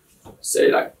because,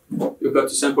 say, like you've got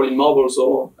to sample in marble,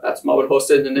 so that's marble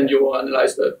hosted, and then you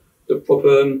analyze the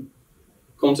proper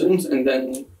content, and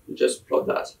then you just plot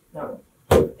that. No.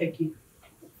 Thank you.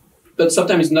 But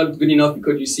sometimes it's not good enough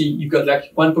because you see you've got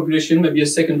like one population, maybe a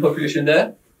second population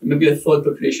there, and maybe a third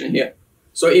population here.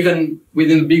 So even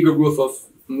within a bigger group of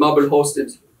marble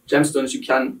hosted gemstones, you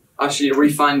can actually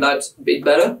refine that a bit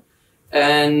better.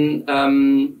 And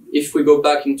if we go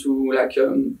back into like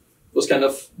those kind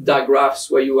of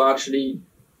digraphs where you are actually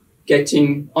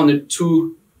getting on the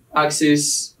 2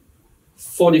 axes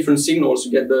 4 different signals,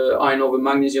 you get the iron over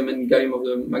magnesium and gallium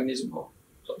over magnesium.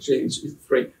 So actually it's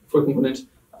 3 components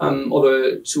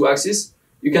over 2 axes.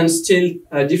 You can still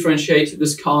differentiate the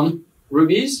skarn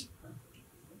rubies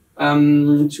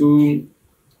to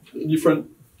different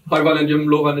high vanadium,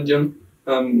 low vanadium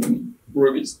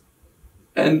rubies.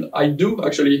 And I do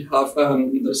actually have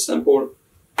a sample.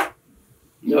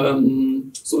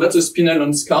 So that's a spinel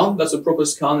on skarn. That's a proper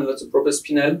skarn and that's a proper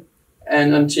spinel.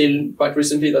 And until quite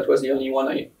recently, that was the only one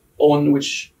I own,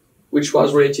 which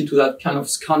was related to that kind of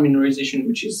skarn mineralization,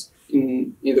 which is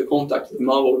in the contact with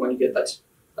marble when you get that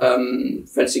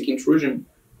felsic intrusion,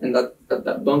 and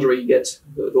that boundary, you get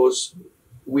those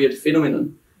weird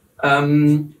phenomenon.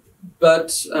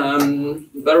 But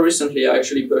very recently, I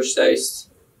actually purchased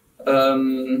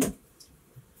that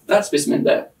specimen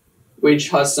there, which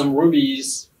has some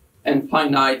rubies and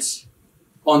pinite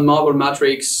on marble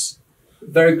matrix,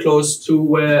 very close to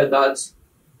where that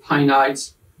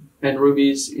pinite and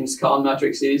rubies in skarn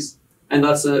matrix is. And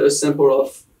that's a sample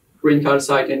of green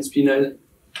calcite and spinel.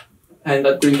 And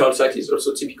that green calcite is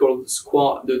also typical of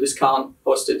the skarn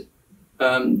hosted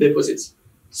deposits.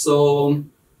 So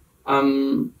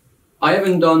I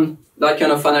haven't done that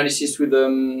kind of analysis with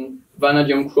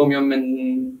vanadium, chromium,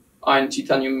 and iron,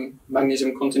 titanium,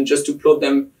 magnesium content just to plot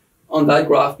them on that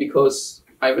graph because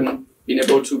I haven't been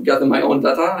able to gather my own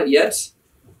data yet.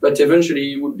 But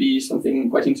eventually it would be something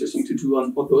quite interesting to do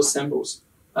on those samples.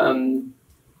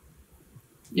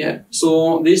 Yeah,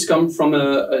 so this comes from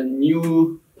a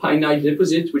new pinite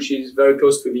deposit, which is very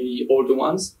close to the older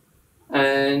ones.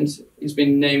 And it's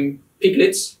been named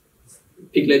Piglets.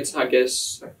 Piglets, I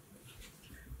guess,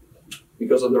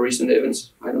 because of the recent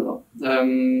events. I don't know.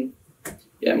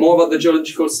 Yeah, more about the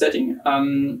geological setting.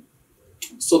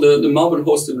 So the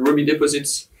marble-hosted ruby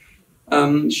deposits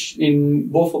in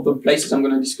both of the places I'm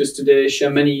going to discuss today share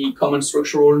many common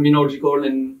structural, mineralogical,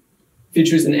 and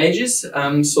features and ages.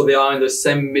 So they are in the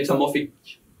same metamorphic.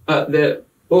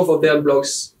 Both of their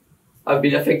blocks have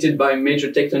been affected by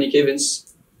major tectonic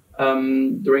events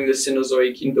during the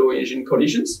Cenozoic Indo-Asian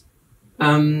collisions.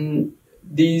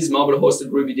 These marble-hosted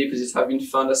ruby deposits have been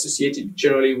found associated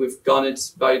generally with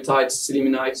garnet, biotite,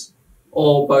 sillimanite,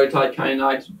 or biotite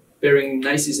kyanite bearing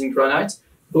gneisses in granite.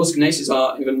 Those gneisses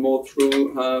are even more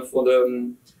true for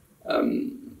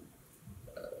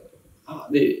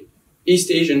the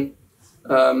East Asian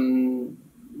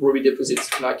ruby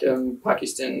deposits like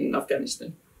Pakistan and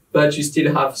Afghanistan. But you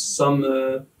still have some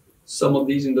of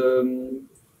these in the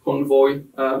convoy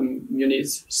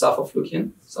units south of Luc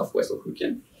Yen, southwest of Luc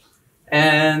Yen.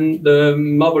 And the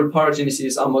marble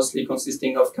pyrogenesis are mostly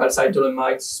consisting of calcite,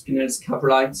 dolomite, spinel,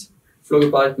 scapolite,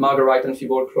 phlogopite, margarite,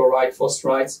 amphibole, chlorite,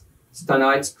 phosphorite,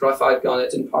 titanite, graphite,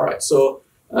 garnet, and pyrite. So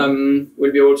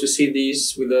we'll be able to see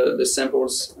these with the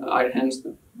samples at hand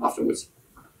afterwards.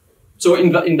 So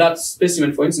in that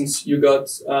specimen, for instance, you got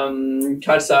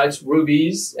calcite,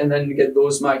 rubies, and then you get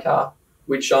those mica,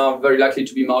 which are very likely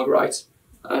to be margarite.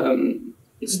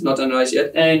 It's not analyzed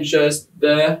yet. And just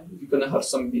there, you're going to have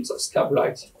some bits of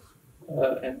scapolite.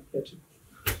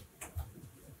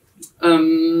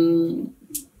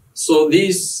 So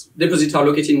these deposits are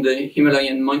located in the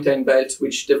Himalayan mountain belt,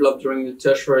 which developed during the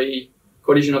tertiary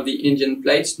collision of the Indian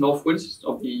plate northwards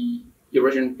of the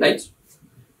Eurasian plate.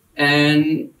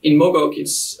 And in Mogok,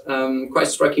 it's quite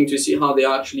striking to see how they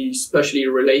are actually spatially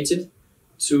related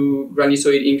to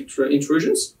granitoid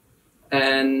intrusions,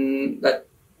 and that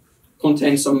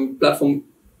contains some platform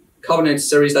carbonate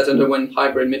series that underwent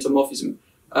hybrid metamorphism.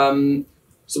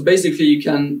 So basically, you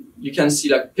can see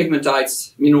like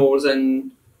pegmatites, minerals,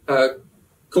 and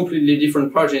completely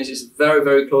different pyrogenesis very,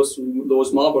 very close to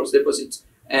those marbles deposits.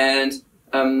 And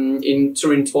in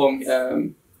Turin,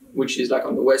 which is like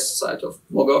on the west side of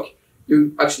Mogok,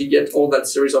 you actually get all that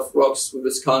series of rocks with the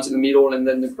skarns in the middle, and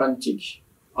then the granitic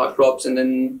outcrops, and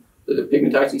then the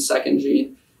pegmatite and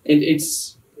secondary. And it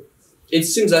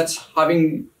seems that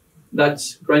having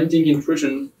that granitic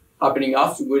intrusion happening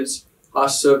afterwards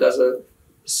has served as a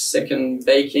second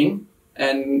baking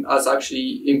and has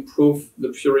actually improved the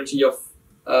purity of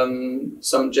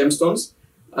some gemstones,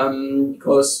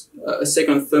 because a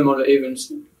second thermal event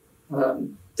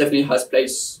definitely has played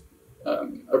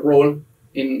a role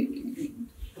in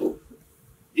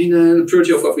the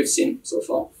purity of what we've seen so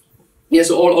far. Yeah,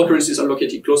 so all occurrences are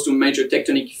located close to major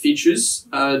tectonic features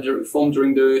formed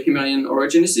during the Himalayan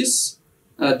orogenesis,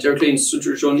 directly in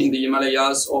suture zone in the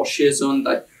Himalayas, or shear zone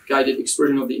that guided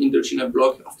explosion of the Indochina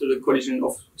block after the collision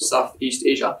of Southeast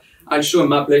Asia. I'll show a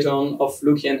map later on of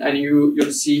Luc Yen, and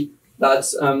you'll see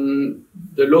that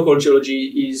the local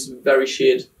geology is very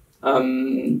shared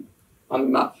on the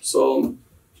map. So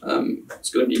it's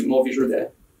going to be more visual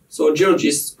there. So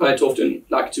geologists quite often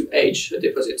like to age a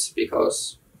deposit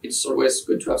because it's always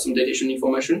good to have some datation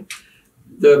information.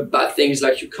 The bad thing is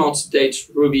like you can't date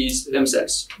rubies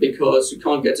themselves because you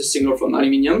can't get a signal from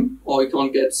aluminium, or you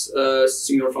can't get a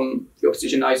signal from the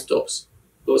oxygen isotopes.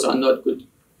 Those are not good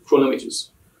chronometers.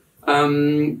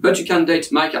 But you can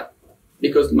date mica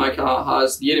because mica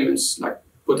has the elements like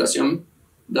potassium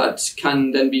that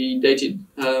can then be dated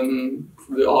through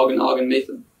the argon-argon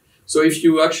method. So if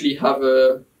you actually have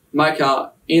a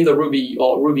mica in the ruby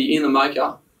or ruby in the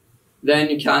mica, then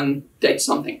you can date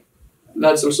something.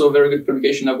 That's also a very good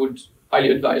publication I would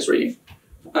highly advise reading.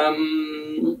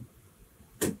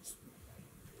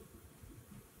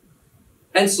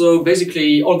 And so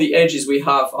basically all the edges we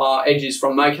have are edges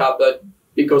from mica, but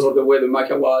because of the way the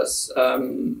mica was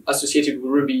associated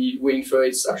with ruby, we infer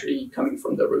it's actually coming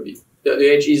from the ruby.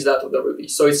 The edge is that of the ruby.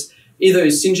 So it's either a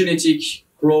syngenetic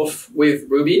growth with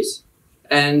rubies,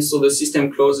 and so the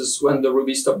system closes when the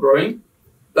rubies stop growing,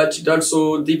 but it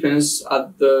also depends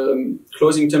at the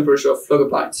closing temperature of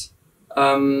phlogopite,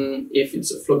 if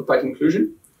it's a phlogopite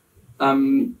inclusion,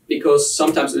 because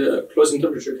sometimes the closing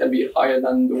temperature can be higher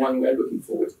than the one we're looking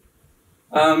for.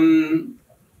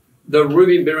 The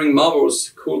ruby-bearing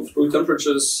marbles cool through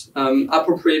temperatures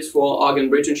appropriate for argon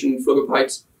retention in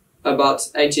phlogopite about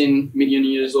 18 million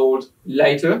years old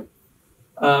later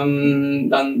than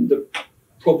the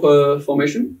proper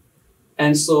formation.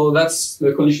 And so that's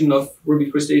the condition of ruby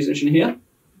crystallization here.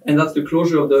 And that's the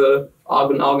closure of the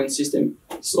argon-argon system.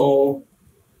 So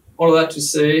all of that to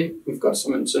say, we've got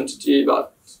some uncertainty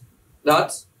about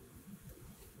that,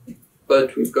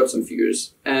 but we've got some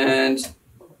figures. And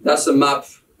that's a map,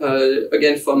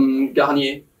 again, from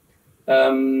Garnier,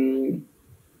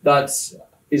 that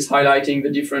is highlighting the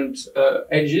different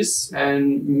edges.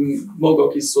 And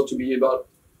Mogok is thought to be about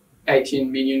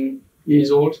 18 million years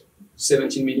old.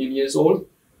 17 million years old,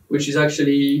 which is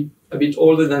actually a bit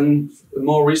older than the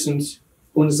more recent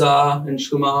Hunza and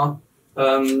Shuma,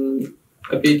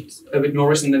 a bit more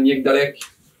recent than Yekdalek,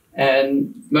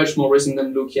 and much more recent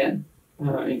than Luc Yen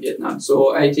in Vietnam.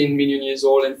 So 18 million years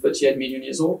old and 38 million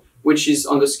years old, which is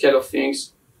on the scale of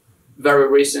things very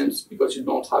recent because you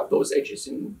don't have those edges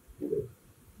in the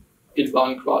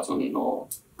Ilban Craton or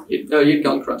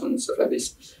Yilgarn Craton and stuff like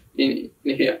this in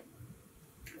here.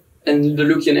 And the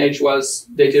Luc Yen age was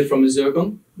dated from the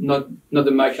zircon, not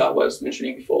the mica I was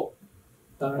mentioning before.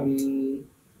 And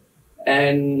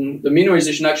the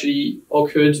mineralization actually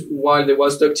occurred while there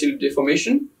was ductile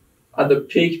deformation at the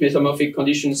peak metamorphic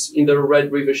conditions in the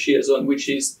Red River shear zone, which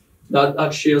is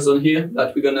that shear zone here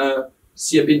that we're gonna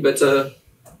see a bit better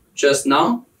just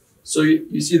now. So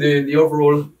you see the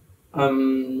overall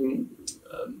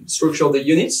structure of the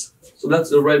units. So that's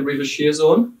the Red River shear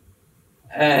zone.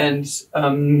 And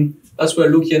that's where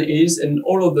Luc Yen is, and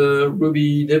all of the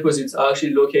ruby deposits are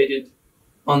actually located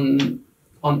on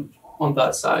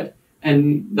that side.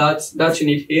 And that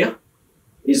unit here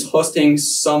is hosting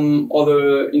some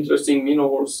other interesting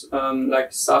minerals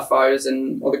like sapphires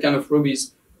and other kind of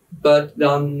rubies, but they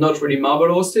are not really marble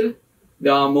hosted. They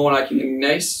are more like in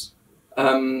gneiss,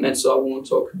 and so I won't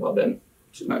talk about them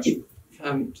too much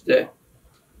today.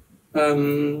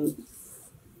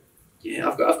 Yeah,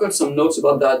 I've got some notes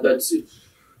about that, but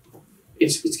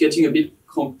it's getting a bit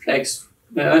complex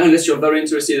unless you're very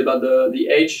interested about the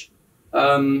age.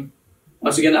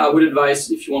 Once again, I would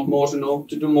advise if you want more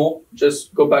to do more,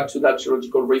 just go back to that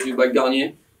geological review by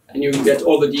Garnier, and you will get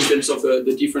all the details of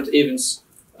the different events.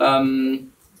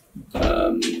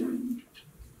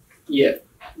 Yeah,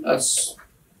 that's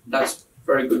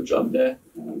very good job there.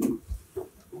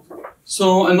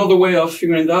 So another way of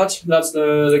figuring that's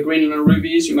the Greenland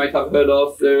rubies. You might have heard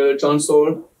of the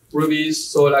Johnstone rubies.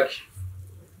 So like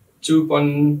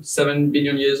 2.7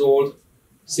 billion years old,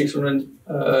 600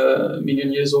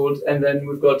 million years old. And then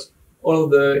we've got all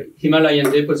of the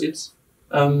Himalayan deposits.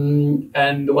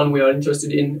 And the one we are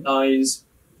interested in is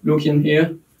Luc Yen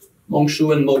here,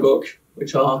 Mongshu and Mogok,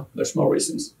 which are much more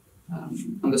recent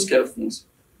on the scale of things.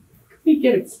 Can we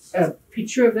get a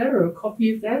picture of that or a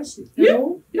copy of that?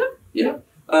 Yeah.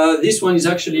 This one is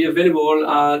actually available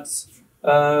at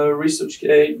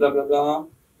ResearchGate, blah, blah, blah.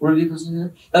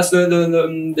 That's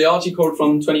the article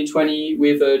from 2020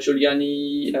 with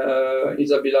Giuliani,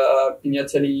 Isabella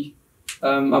Pignatelli,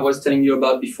 I was telling you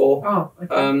about before. Oh,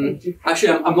 okay.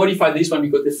 Actually, I modified this one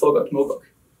because they forgot Mogok.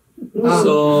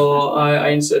 So I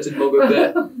inserted Mogok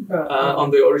there.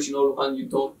 On the original one, you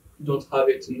don't have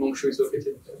it, and Mongshu is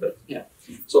located there. But yeah.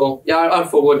 So yeah, I'll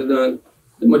forward the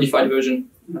modified version.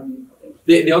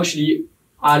 They actually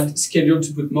had scheduled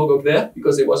to put Mogok there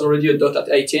because there was already a dot at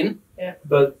 18. Yeah.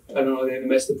 But I don't know, they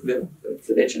messed up the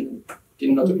legend, did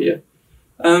not appear.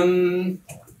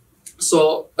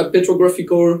 So a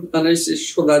petrographical analysis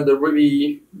showed that the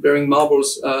ruby-bearing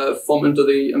marbles form under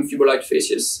the amphibolite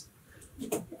facies,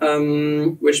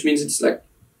 which means it's like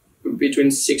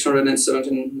between 600 and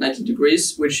 790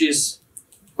 degrees, which is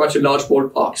quite a large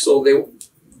ballpark. So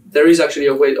there is actually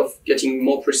a way of getting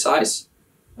more precise.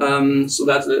 So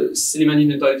that's the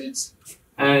sillimanite deposits,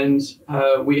 and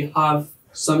we have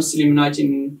some sillimanite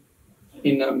in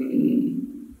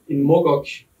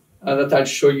Mogok that I'll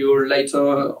show you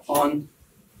later on.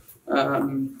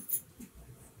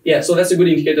 Yeah, so that's a good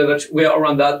indicator that we are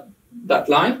around that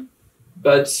line,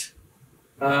 but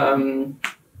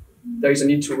there is a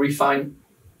need to refine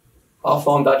how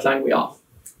far on that line we are.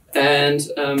 And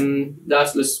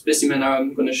that's the specimen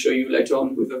I'm going to show you later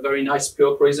on with a very nice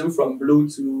pure prism from blue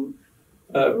to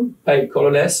pale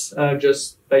colorless,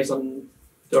 just based on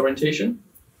the orientation.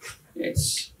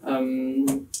 It's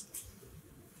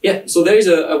yeah, so there is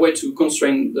a way to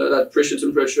constrain that pressure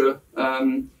temperature,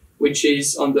 which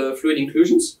is on the fluid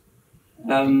inclusions,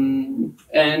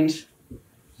 and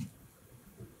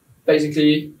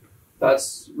basically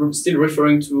that's still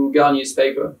referring to Garnier's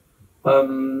paper.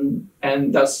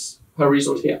 And that's her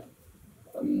result here.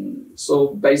 So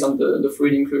based on the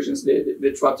fluid inclusions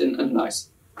they trapped and analyzed.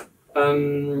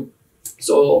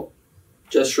 So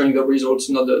just showing the results,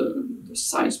 not the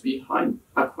science behind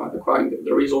acquiring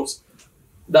the results.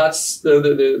 That's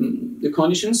the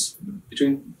conditions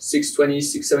between 620,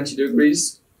 670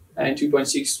 degrees and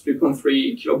 2.6,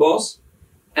 3.3 kilobars.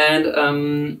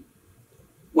 And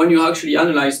when you actually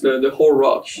analyze the whole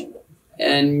rock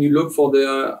and you look for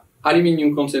the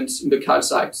aluminium content in the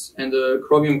calcite and the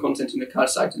chromium content in the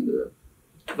calcite and the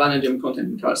vanadium content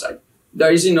in the calcite,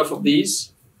 there is enough of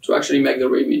these to actually make the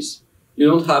rubies. You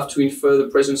don't have to infer the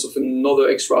presence of another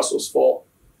extra source for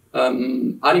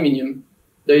aluminium.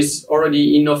 There is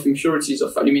already enough impurities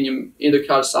of aluminium in the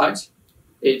calcite.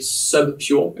 It's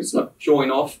sub-pure. It's not pure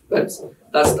enough, but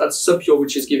that's sub-pure,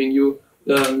 which is giving you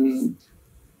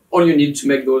all you need to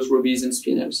make those rubies and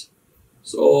spinels.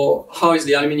 So how is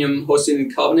the aluminium hosted in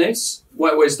carbonates?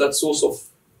 Where is that source of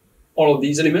all of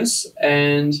these elements?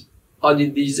 And how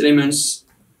did these elements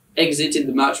exit in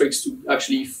the matrix to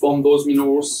actually form those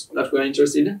minerals that we're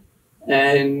interested in?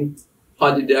 And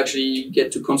how did they actually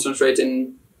get to concentrate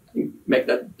and make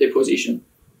that deposition?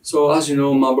 So as you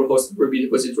know, marble-hosted ruby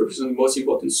deposits represent the most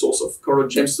important source of coral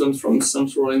gemstones from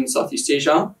Central and Southeast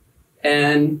Asia.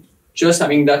 And just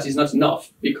having that is not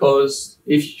enough, because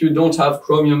if you don't have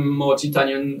chromium or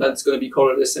titanium, that's going to be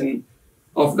colorless and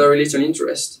of very little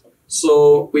interest.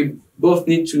 So we both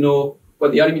need to know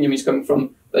where the aluminium is coming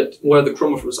from, but where the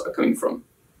chromophores are coming from.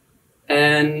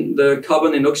 And the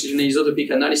carbon and oxygen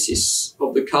isotopic analysis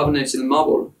of the carbonates in the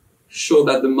marble show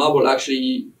that the marble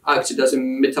actually acted as a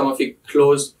metamorphic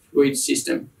closed fluid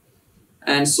system.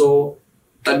 And so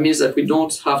that means that we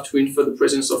don't have to infer the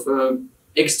presence of an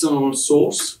external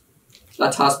source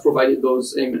that has provided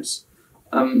those elements.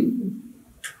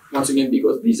 Once again,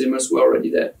 because these elements were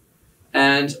already there.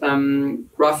 And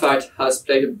graphite has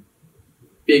played a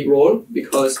big role,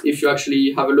 because if you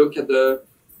actually have a look at the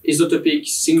isotopic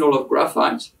signal of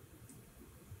graphite,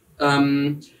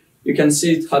 you can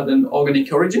see it had an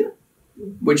organic origin,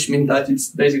 which means that it's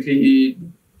basically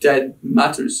dead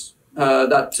matters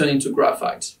that turn into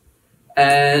graphite.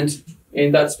 And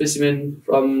in that specimen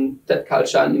from Tet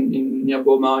Kalchan in near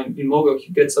Burma in Mogok,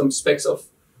 you get some specks of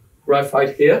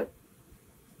graphite here.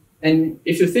 And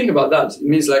if you think about that, it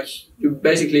means like you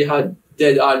basically had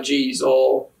dead algae,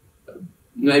 or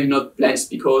maybe not plants,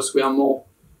 because we are more,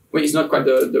 well, it's not quite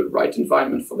the right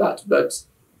environment for that, but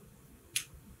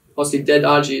mostly dead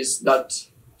algae that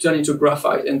turn into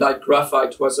graphite, and that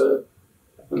graphite was a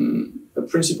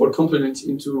principal component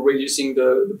into reducing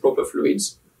the proper fluids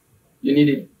you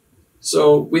needed. So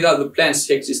without the plants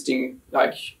existing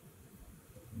like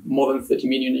more than 30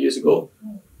 million years ago,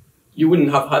 you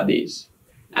wouldn't have had these.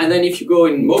 And then if you go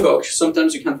in Mogok,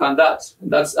 sometimes you can find that. And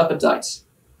that's apatite.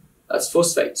 That's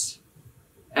phosphates.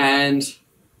 And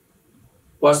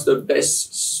what's the best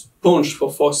sponge for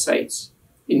phosphates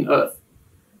in Earth?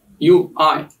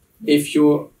 If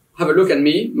you have a look at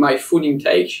me, my food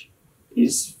intake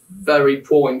is very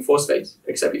poor in phosphates,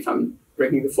 except if I'm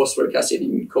drinking the phosphoric acid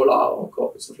in cola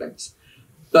or stuff like this.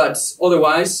 But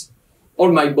otherwise,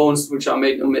 all my bones, which are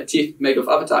made, my teeth made of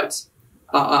apatite,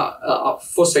 are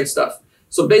phosphate stuff.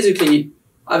 So basically,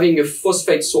 having a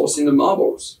phosphate source in the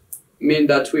marbles means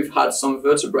that we've had some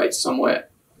vertebrates somewhere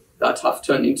that have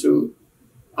turned into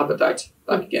apatite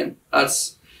back again.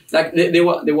 That's like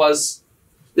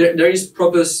there is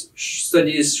proper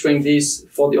studies showing this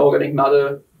for the organic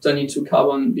matter turning into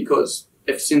carbon because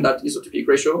they've seen that isotopic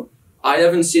ratio. I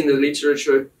haven't seen the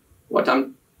literature what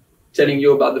I'm telling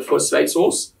you about the phosphate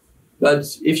source, but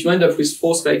if you end up with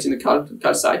phosphate in the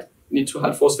calcite, you need to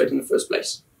add phosphate in the first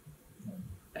place.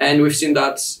 And we've seen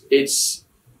that it's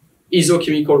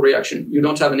isochemical reaction. You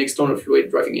don't have an external fluid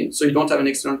driving in, so you don't have an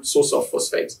external source of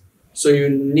phosphate. So you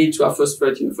need to have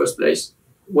phosphate in the first place.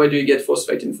 Where do you get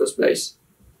phosphate in the first place?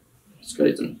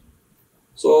 Skeleton.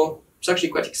 So it's actually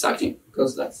quite exciting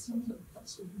because that's a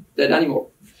dead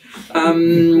animal.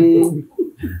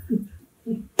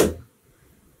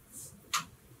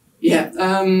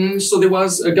 So there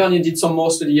was Garnier did some more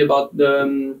study about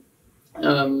the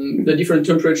different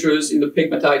temperatures in the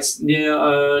pegmatites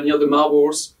near the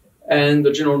marbles and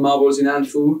the general marbles in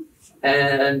Anfu,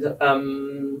 and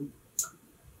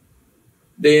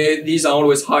these are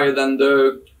always higher than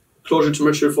the closure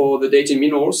temperature for the dating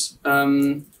minerals.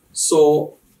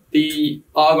 So the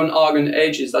argon-argon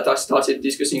edges that I started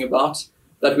discussing about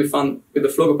that we found with the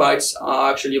phlogopites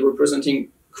are actually representing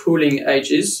cooling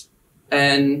edges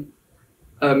and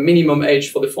a minimum age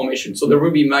for the formation. So the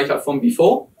ruby might have formed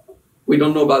before. We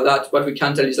don't know about that. What we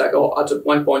can tell is like, at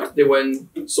one point they were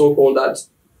so cold that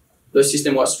the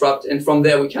system was trapped, and from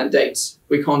there we can date.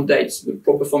 We can't date the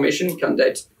proper formation. We can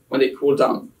date when they cool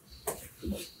down.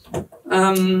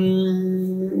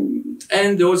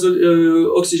 And the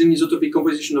oxygen isotopic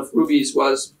composition of rubies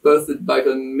was birthed by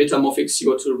the metamorphic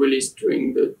CO2 released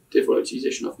during the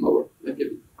devolatilization of Mogok. Maybe a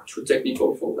bit too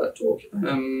technical for that talk.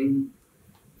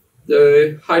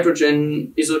 The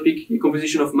hydrogen isotopic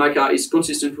composition of mica is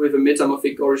consistent with the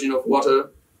metamorphic origin of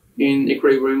water in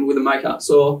equilibrium with the mica.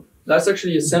 So that's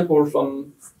actually a sample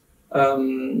from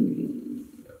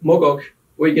Mogok,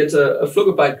 where you get a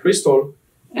phlogopite crystal,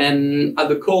 and at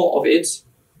the core of it,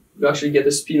 you actually get a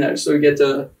spinel. So you get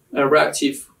a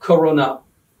reactive corona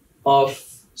of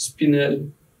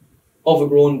spinel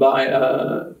overgrown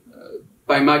by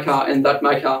mica, and that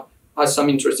mica has some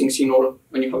interesting signal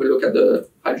when you have a look at the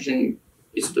hydrogen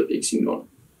isotopic signal.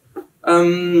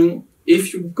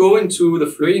 If you go into the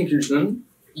fluid inclusion,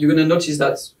 you're going to notice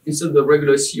that instead of the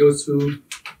regular CO2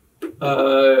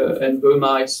 and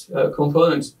bromide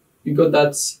component, you got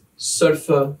that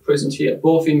sulfur present here,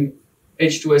 both in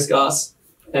H2S gas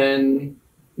and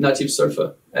native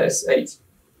sulfur, S8.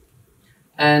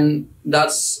 And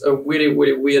that's a really,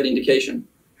 really weird indication.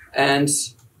 And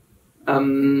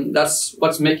that's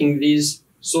what's making these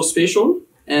so special.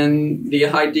 And the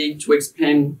idea to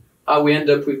explain how we end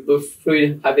up with the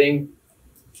fluid having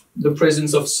the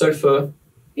presence of sulfur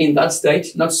in that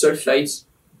state, not sulfate,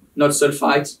 not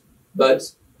sulfite,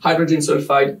 but hydrogen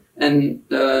sulfide and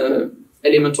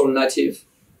elemental native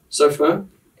sulfur,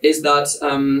 is that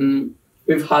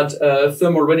we've had a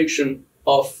thermal reduction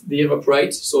of the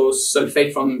evaporate, so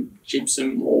sulfate from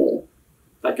gypsum or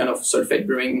that kind of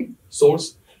sulfate-bearing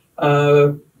salts,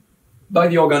 by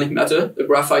the organic matter, the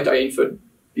graphite I inferred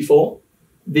before.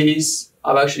 These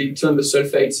have actually turned the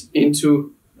sulfate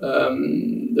into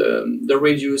the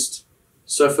reduced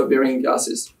sulfur-bearing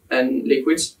gases and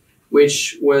liquids,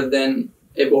 which were then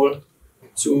able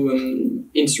to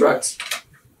interact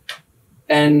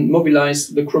and mobilize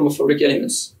the chromophoric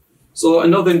elements. So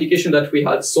another indication that we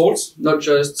had salts, not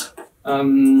just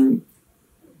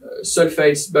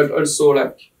sulfates, but also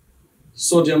like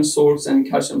sodium salts and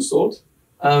calcium salt,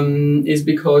 is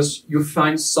because you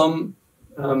find some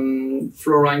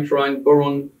fluorine, chlorine,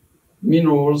 boron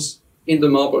minerals in the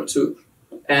marble too.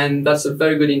 And that's a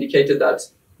very good indicator that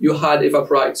you had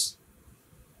evaporites,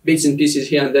 bits and pieces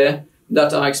here and there,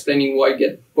 that are explaining why you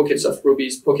get pockets of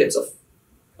rubies, pockets of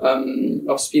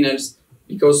spinels,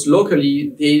 because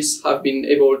locally these have been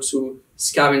able to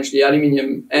scavenge the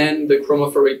aluminium and the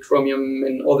chromophoric chromium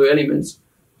and other elements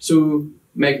to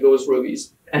make those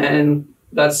rubies. And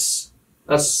that's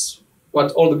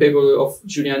what all the paper of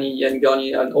Giuliani and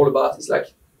Garnier and all about is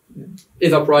like.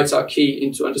 Evaporites are key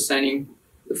into understanding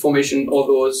the formation of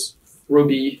those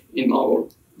ruby in marble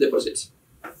deposits.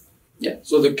 Yeah,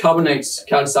 so the carbonates,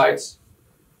 calcites,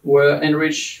 were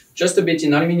enriched just a bit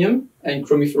in aluminium and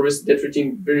chromiferous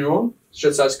detritic mineral,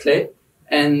 such as clay,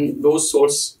 and those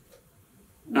salts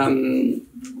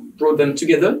brought them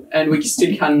together, and we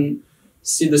still can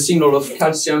see the signal of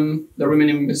calcium, the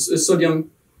remaining sodium,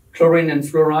 chlorine, and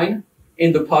fluorine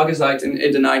in the pargasite and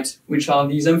edenite, which are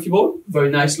these amphiboles, very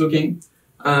nice looking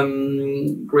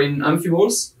green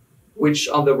amphiboles, which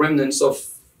are the remnants of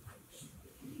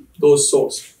those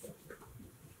salts.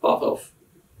 Part of.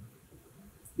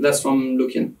 That's from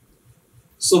Luc Yen.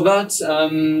 So that's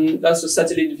a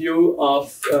satellite view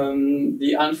of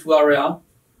the Anfu area,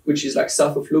 which is like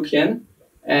south of Luc Yen.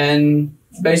 And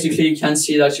basically you can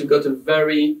see that you've got a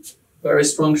very, very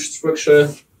strong structure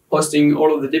hosting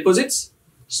all of the deposits.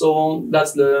 So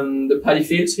that's the paddy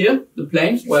fields here, the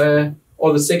plain, where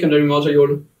all the secondary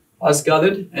material has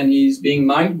gathered and is being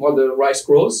mined while the rice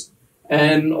grows.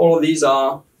 And all of these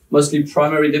are mostly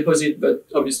primary deposit, but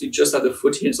obviously just at the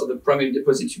foothills of the primary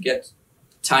deposit, you get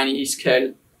tiny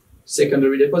scale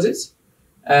secondary deposits.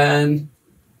 And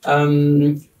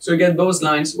so you get those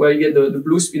lines where you get the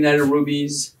blue spinel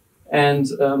rubies and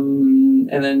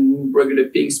then regular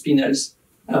pink spinels,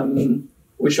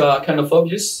 which are kind of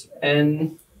obvious.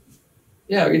 And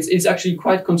yeah, it's actually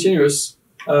quite continuous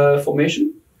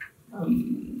formation.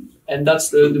 And that's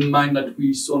the mine that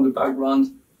we saw in the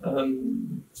background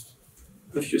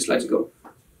a few slides ago.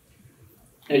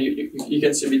 And you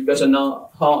can see a bit better now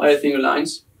how everything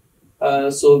aligns.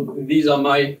 So these are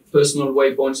my personal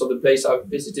waypoints of the place I've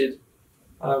visited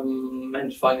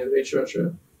and finding the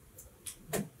literature.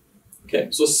 Okay,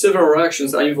 so several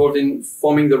reactions are involved in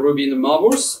forming the ruby in the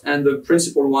marbles, and the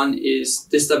principal one is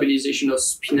destabilization of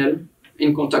spinel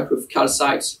in contact with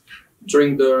calcite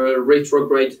during the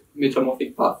retrograde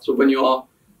metamorphic path. So when you are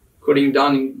cooling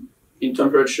down in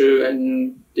temperature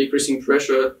and decreasing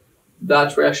pressure,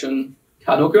 that reaction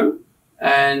can occur.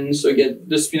 And so you get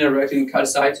the spinel reacting with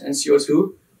calcite and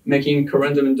CO2, making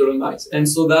corundum and dolomite. And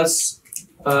so that's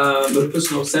the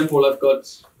personal sample I've got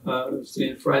still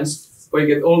in France, where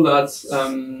you get all that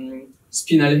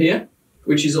spinel here,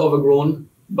 which is overgrown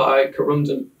by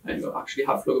corundum, and you actually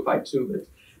have phlogopite too.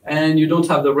 And you don't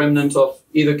have the remnant of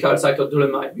either calcite or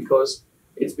dolomite because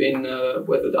it's been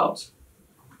weathered out.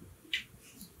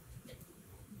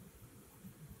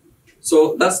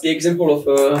 So that's the example of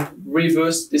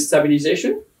reverse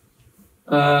destabilization,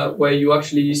 where you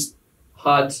actually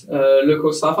had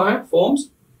leucosapphire formed,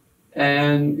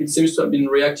 and it seems to have been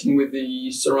reacting with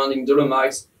the surrounding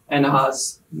dolomites and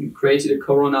has created a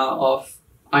corona of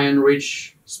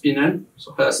iron-rich spinel,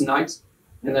 so hercinite,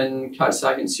 and then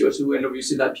calcite and CO2, and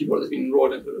obviously that people has been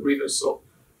rolled into the river, so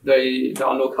there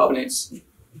are no carbonates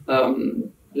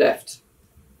left.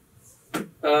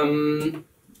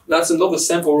 That's another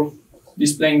sample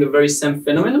displaying the very same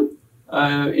phenomenon.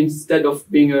 Instead of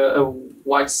being a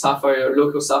white sapphire,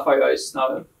 local sapphire is now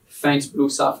a faint blue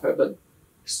sapphire, but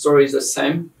the story is the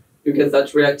same. You get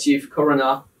that reactive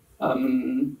corona,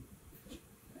 and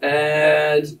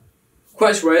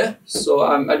quite rare. So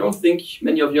I don't think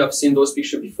many of you have seen those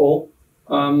pictures before.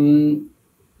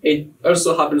 It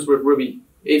also happens with ruby.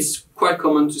 It's quite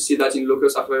common to see that in local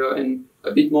sapphire and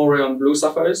a bit more rare on blue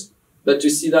sapphires, but to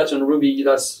see that on ruby,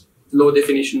 that's low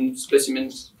definition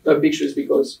specimens pictures,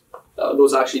 because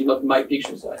those are actually not my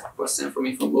pictures that was sent from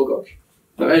me from Mogok.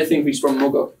 I think it's from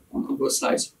Mogok on those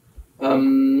slides.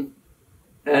 And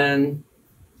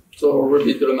so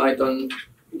ruby dolomite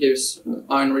gives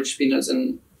iron-rich spinels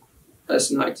and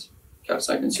hercinite,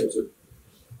 calcite, and CO2.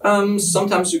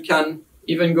 Sometimes you can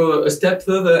even go a step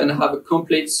further and have a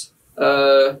complete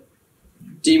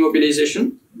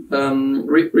demobilization,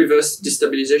 reverse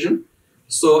destabilization.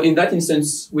 So in that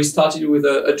instance, we started with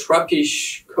a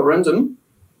trappish corundum,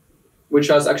 which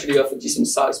was actually of a decent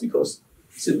size because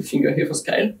see the finger here for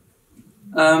scale,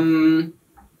 and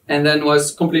then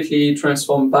was completely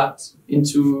transformed back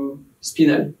into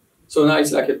spinel. So now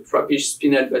it's like a trappish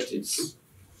spinel, but it's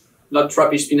not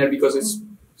trappish spinel because it's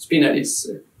spinel, it's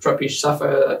trappish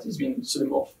sapphire that has been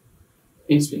pseudomorphed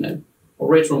in spinel, or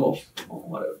retromorph, or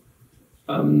whatever.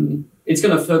 It's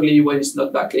kind of ugly when it's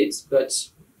not backlit, but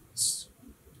it's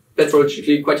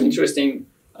petrologically quite interesting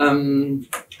when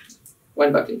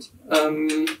backlit.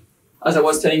 As I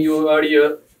was telling you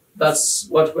earlier, that's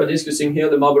what we're discussing here,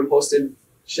 the marble-hosted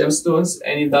gemstones,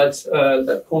 and in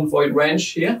that convoid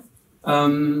range here.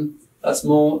 that's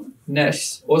more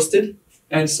gneiss hosted.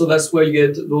 And so that's where you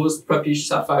get those purplish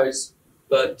sapphires,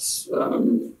 but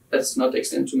let's not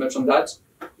extend too much on that.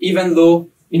 Even though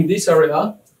in this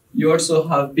area, you also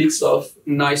have bits of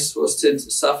nice hosted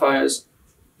sapphires,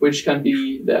 which can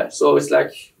be there. So it's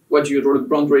like what you draw the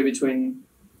boundary between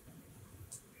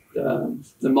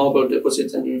the marble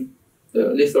deposit and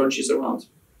the lithologies around.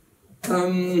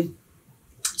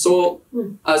 So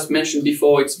as mentioned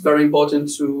before, it's very important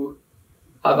to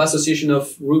have association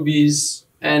of rubies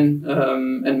and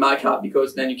mica,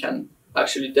 because then you can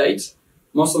actually date.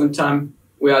 Most of the time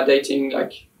we are dating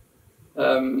like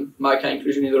mica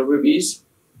inclusion in the rubies.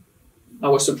 I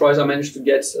was surprised I managed to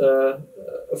get a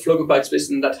phlogopite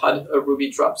specimen that had a ruby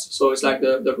traps. So it's like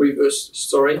the reverse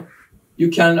story. You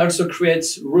can also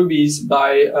create rubies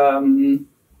by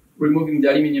removing the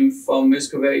aluminium from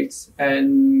muscovite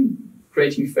and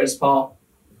creating feldspar,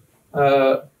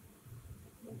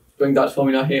 doing that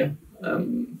formula here.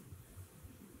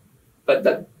 But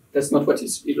that's not what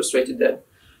is illustrated there.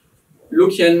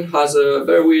 Luc Yen has a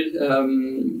very weird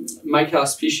mica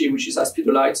species, which is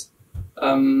aspidolite,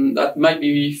 that might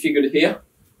be figured here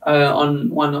on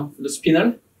one of the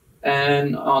spinel.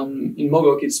 And in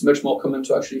Mogok, it's much more common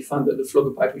to actually find the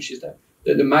phlogopite, which is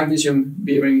the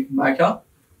magnesium-bearing mica,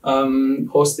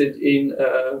 hosted in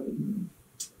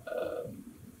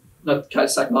not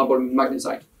calcite marble,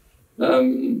 magnesite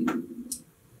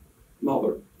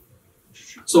marble.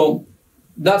 So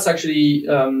that's actually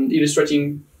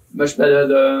illustrating much better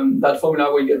that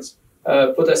formula where you get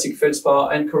potassic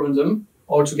feldspar and corundum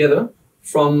all together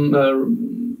from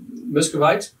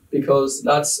muscovite, because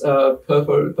that's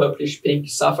purplish pink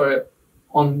sapphire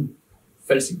on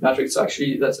felsic matrix. So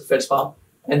actually that's a feldspar.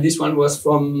 And this one was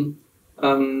from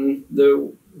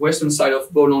the western side of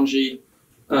Bolangi,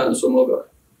 so Mogok,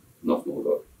 North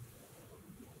Mogok.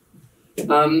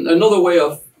 Another way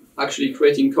of actually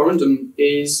creating corundum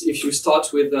is if you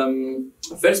start with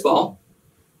feldspar,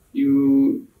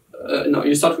 you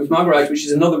start with margarite, which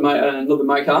is another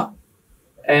mica,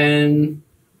 and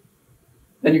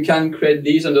then you can create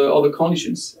these under other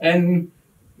conditions. And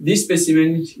this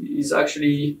specimen is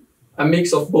actually a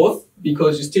mix of both,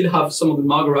 because you still have some of the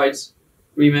margarite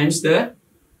remains there,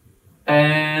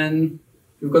 and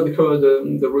you've got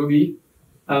the ruby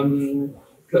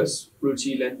plus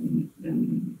rutil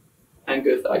and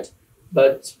goethite.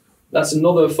 But that's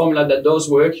another formula that does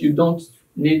work. You don't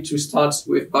need to start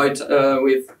with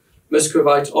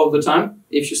muscovite all the time.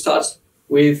 If you start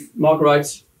with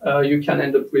margarite, you can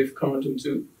end up with corundum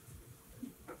too.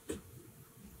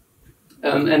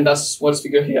 And that's what's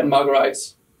figured here: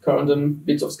 margarite, corundum,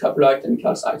 bits of scapulite, and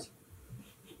calcite.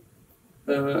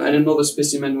 And another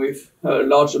specimen with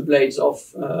larger blades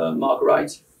of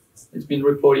margarite. It's been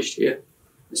repolished here.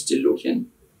 It's still looking.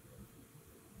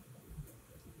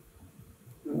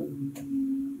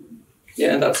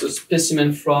 Yeah, and that's a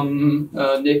specimen from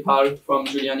Nepal, from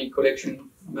Giuliani collection,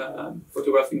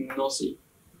 photographing Nancy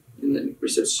in the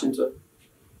research center.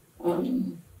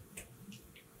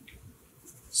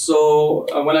 So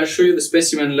when I show you the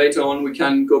specimen later on, we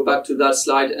can go back to that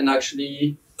slide and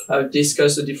actually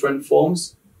discuss the different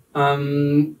forms,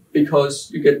 because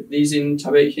you get these in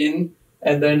Tabekin,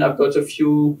 and then I've got a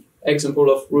few examples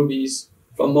of rubies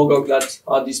from Mogok that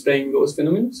are displaying those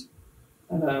phenomena.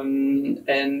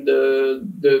 And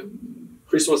the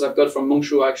crystals I've got from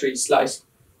Mongshu are actually sliced,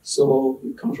 so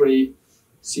you can't really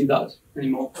see that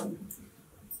anymore.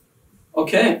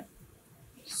 Okay,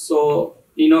 so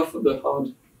enough of the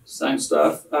hard science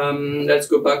stuff. Let's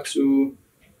go back to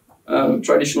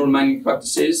traditional mining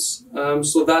practices.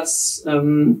 So that's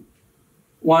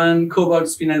one cobalt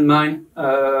spinel mine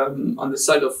on the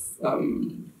side of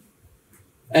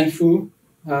Anfu,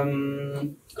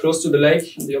 close to the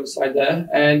lake on the other side there,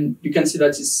 and you can see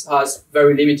that it has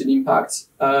very limited impact,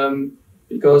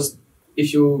 because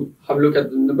if you have a look at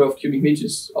the number of cubic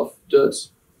meters of dirt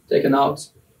taken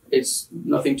out, it's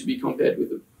nothing to be compared with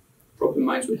the proper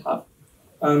mines we have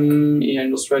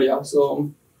in Australia.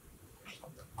 So,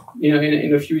 you know,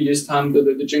 in a few years' time,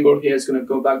 the jungle here is going to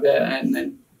go back there, and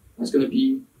then there's going to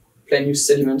be plenty of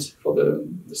sediment for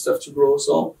the stuff to grow.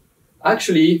 So,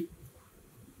 actually,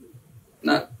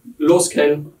 low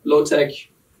scale, low tech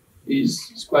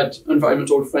is quite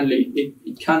environmental friendly.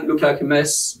 It can look like a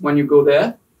mess when you go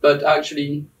there, but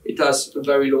actually it has a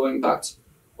very low impact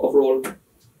overall.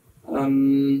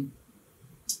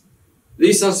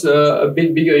 This has a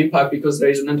bit bigger impact because there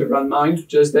is an underground mine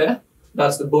just there.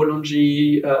 That's the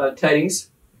Bolangi tailings,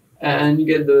 and you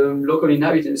get the local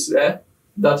inhabitants there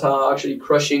that are actually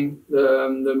crushing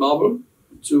the marble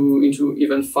into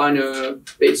even finer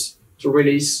bits to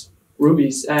release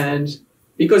rubies. And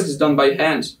because it's done by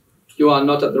hand, you are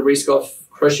not at the risk of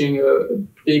crushing a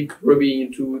big ruby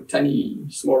into tiny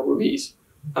small rubies.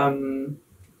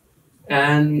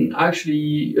 And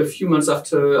actually, a few months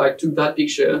after I took that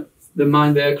picture, the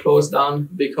mine there closed down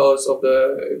because of the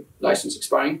license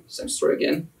expiring. Same story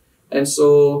again. And so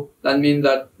that means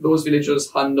that those villagers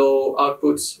had no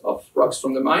outputs of rocks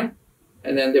from the mine.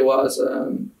 And then there was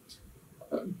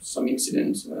some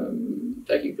incident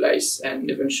taking place,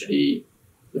 and eventually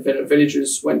the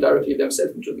villagers went directly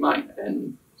themselves into the mine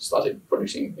and started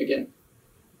producing again.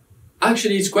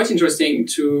 Actually, it's quite interesting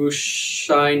to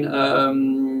shine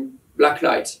black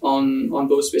light on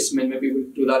those specimens. Maybe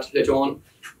we'll do that later on,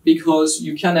 because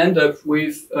you can end up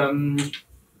with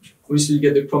obviously you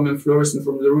get the chromium fluorescent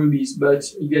from the rubies, but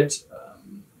you get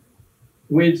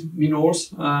weird minerals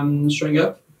showing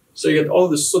up. So you get all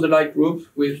the sodalite group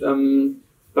with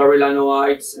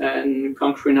barylanoite and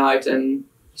concrinite and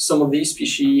some of these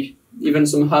species, even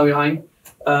some hyaline,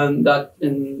 that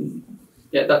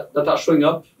are showing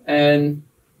up. And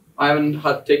I haven't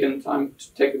had taken time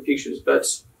to take the pictures, but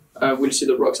we'll see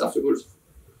the rocks afterwards.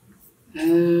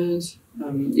 And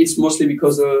it's mostly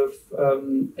because of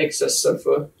excess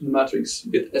sulfur in the matrix,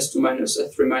 with S2 minus,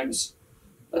 S3 minus,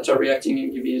 that are reacting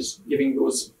and giving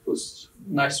those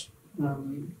nice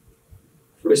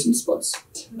fluorescent spots.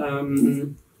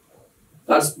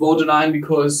 That's borderline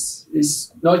because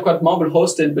it's not quite marble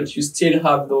hosted, but you still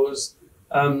have those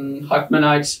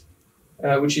Hackmanite,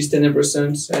 which is tenebrous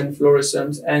and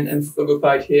fluorescent, and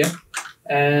photogopite here.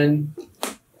 And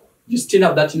you still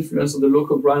have that influence of the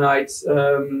local granite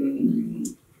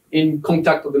in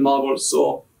contact with the marble,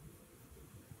 so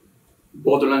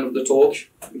borderline of the talk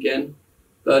again,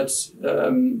 but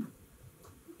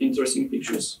interesting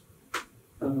pictures.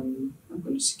 I'm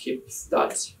going to skip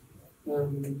that.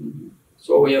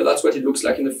 So yeah, that's what it looks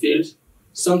like in the field.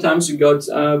 Sometimes you got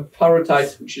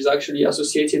pyrrhotite, which is actually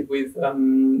associated with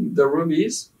the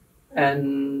rubies,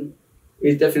 and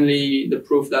it's definitely the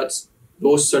proof that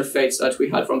those sulfates that we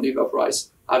had from the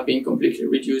vaporize have been completely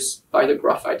reduced by the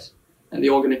graphite and the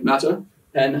organic matter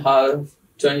and have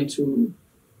turned into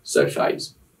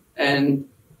sulfides. And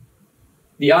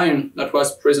the iron that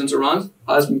was present around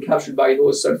has been captured by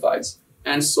those sulfides.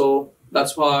 And so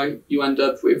that's why you end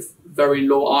up with very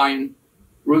low iron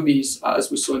rubies, as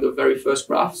we saw in the very first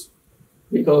graphs,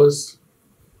 because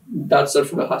that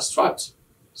sulfur has trapped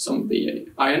some of the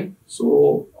iron.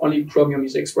 So only chromium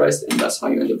is expressed, and that's how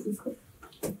you end up with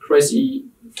crazy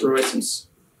fluorescence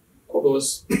of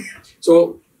those.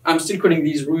 So I'm still calling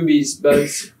these rubies, but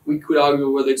we could argue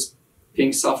whether it's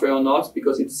pink sapphire or not,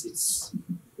 because it's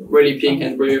really pink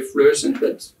and really fluorescent,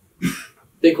 but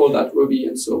they call that ruby,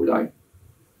 and so would I.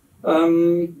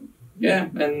 Yeah,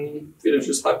 and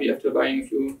villagers happy after buying a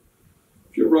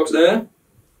few rocks there.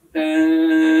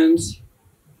 And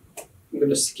I'm going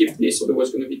to skip this, otherwise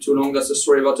it's going to be too long. That's a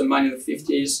story about a mine in the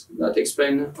 50s that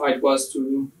explains how it was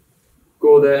to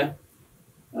go there.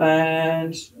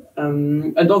 And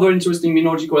another interesting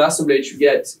mineralogical assemblage you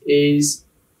get is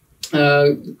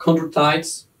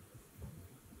chondrotites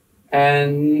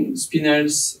and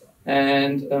spinels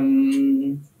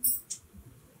and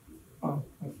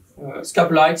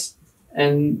scapulites,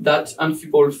 and that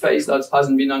amphibole phase that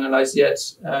hasn't been analyzed yet,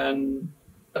 and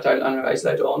that I'll analyze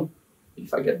later on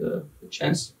if I get the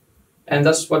chance. And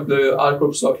that's what the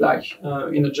outcrops look like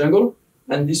in the jungle.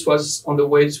 And this was on the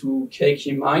way to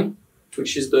Keiki mine,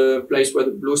 which is the place where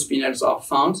the blue spinels are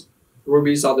found.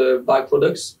 Rubies are the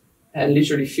byproducts. And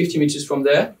literally 50 meters from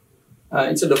there,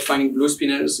 instead of finding blue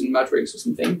spinels in matrix or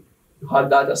something, you had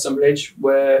that assemblage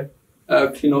where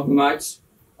clinohumite.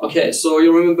 Okay, so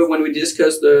you remember when we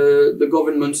discussed the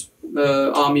government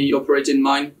army operating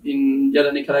mine in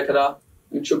Yadanikadakada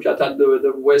in Chukyat at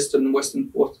the western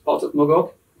part of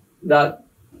Mogok, that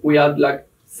we had like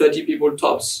 30 people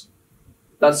tops.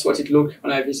 That's what it looked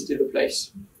when I visited the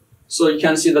place. So you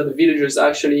can see that the villagers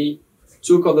actually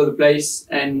took over the place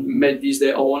and made this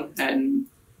their own and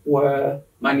were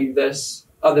mining this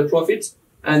at their profit.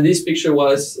 And this picture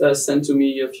was sent to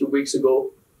me a few weeks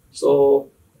ago. So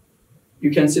you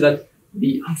can see that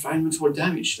the environmental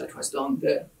damage that was done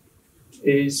there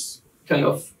is kind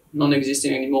of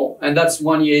non-existing anymore. And that's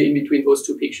 1 year in between those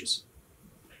two pictures.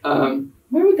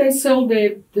 Where would they sell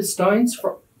the stones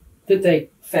from that they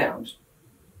found?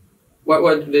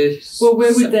 What do they? Well,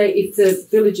 where would they, if the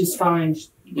villagers find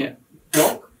yeah.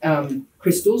 rock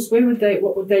crystals, what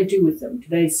would they do with them? Do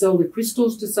they sell the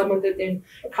crystals to someone that then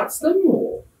cuts them,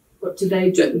 or what do they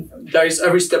do with them? There is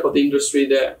every step of the industry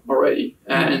there already,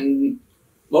 and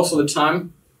most of the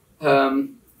time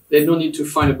they don't need to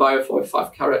find a buyer for a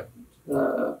 5-carat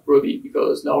ruby,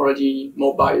 because there are already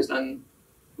more buyers than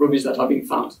rubies that are being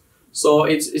found. So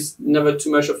it's never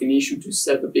too much of an issue to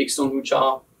sell the big stones, which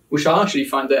are actually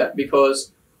fine there,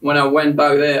 because when I went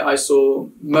back there, I saw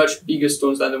much bigger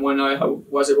stones than the one I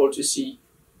was able to see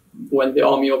when the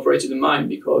army operated the mine,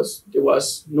 because there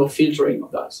was no filtering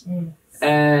of that.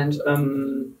 And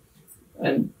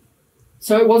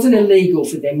so it wasn't illegal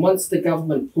for them. Once the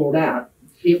government pulled out,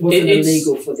 it wasn't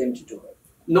illegal for them to do it.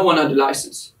 No one had a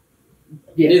license.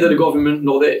 Yeah. Neither the government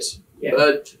nor this. Yeah.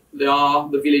 But there are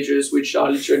the villagers which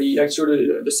are literally, like, sort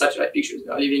of the satellite pictures.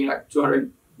 They are living like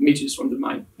 200 meters from the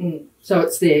mine. So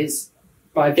it's theirs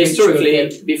by virtue historically,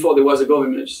 of them. before there was a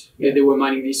government, they were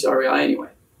mining this area anyway.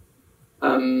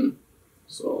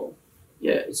 So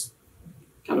yeah, it's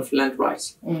kind of land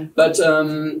rights. But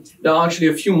there are actually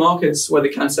a few markets where they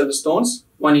can sell the stones.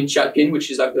 One in Chatpin,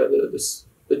 which is like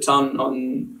the town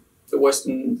on the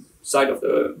western side of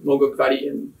the Mogok Valley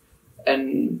and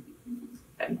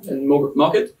Mogok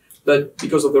market. But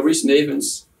because of the recent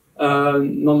events,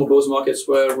 none of those markets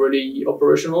were really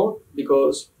operational,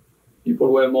 because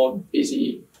people were more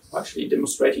busy actually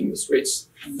demonstrating in the streets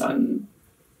than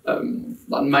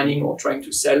mining or trying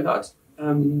to sell that.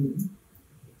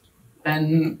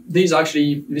 And these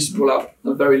people have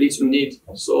very little need.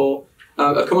 So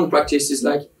a common practice is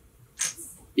like,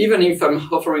 even if I'm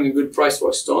offering a good price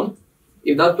for a stone,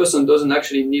 if that person doesn't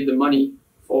actually need the money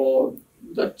for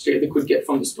that they could get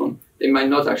from the stone, they might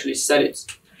not actually sell it,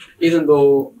 even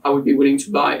though I would be willing to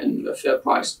buy at a fair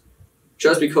price,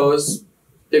 just because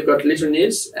they've got little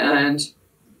needs, and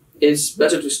it's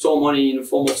better to store money in the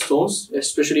form of stones,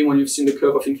 especially when you've seen the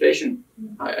curve of inflation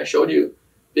I showed you,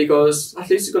 because at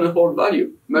least it's going to hold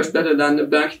value much better than the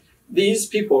bank. These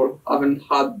people haven't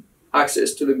had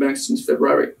access to the bank since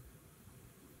February.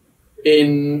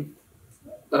 I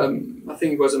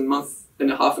think it was a month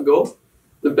and a half ago,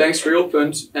 the banks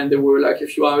reopened, and there were like a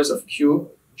few hours of queue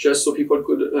just so people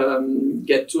could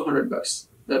get $200.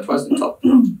 That was the top.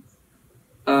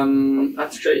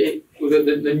 Actually,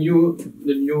 the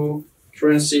new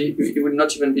currency, it would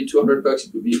not even be $200.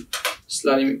 It would be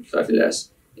slightly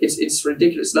less. It's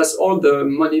ridiculous. That's all the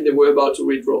money they were about to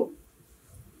withdraw,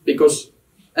 because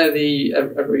every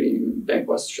bank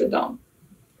was shut down.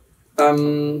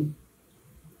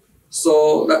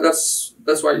 So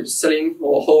that's why selling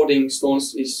or holding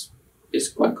stones is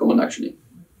quite common, actually.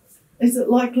 Is it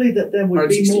likely that there would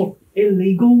be more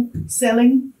illegal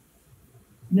selling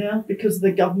now because of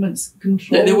the government's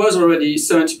control? There was already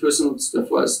 70% of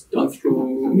stuff was done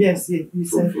through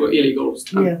through illegal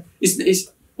stuff.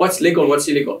 It's what's legal, what's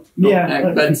illegal.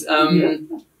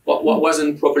 What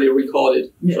wasn't properly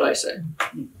recorded, shall I say.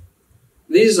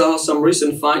 These are some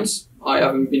recent finds. I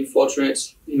haven't been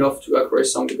fortunate enough to acquire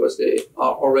some because they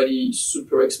are already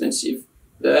super expensive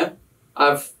there.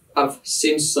 I've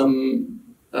seen some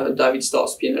David Star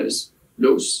spinels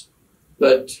loose,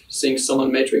 but seeing some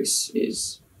on Matrix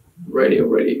is really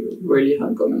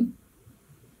uncommon.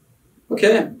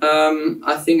 Okay,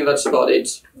 I think that's about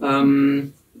it. I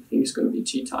think it's going to be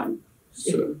tea time.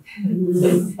 So,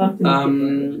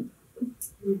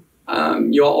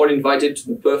 you are all invited to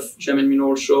the Perth Gem and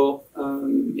Mineral Show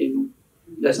in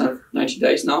less than 90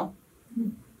 days now.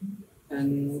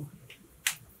 And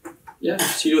yeah,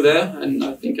 see you there. And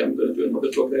I think I'm going to do another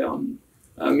talk there on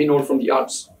mineral from the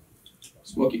Alps,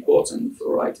 smoky quartz and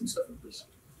fluorite and stuff like this.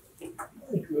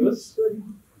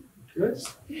 Good.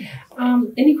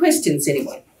 Any questions,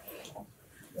 anyone?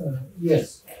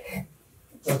 Yes.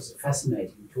 That's a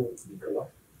fascinating talk, Nicolas.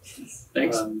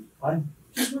 Thanks. I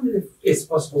just wondered if it's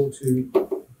possible to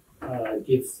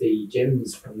give the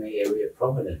gems from the area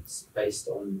provenance based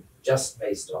on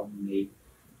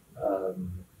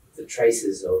the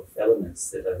traces of elements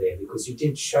that are there, because you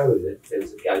did show that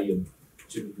there's a gallium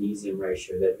to magnesium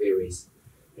ratio that varies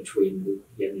between Luc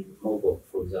Yen and Mogok,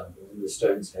 for example, and the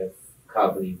stones have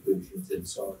carbon inclusions and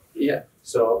so on. Yeah.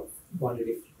 So I wondered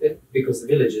if, because the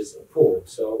villages are poor,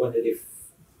 so I wondered if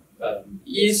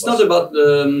it's not about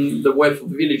the wealth of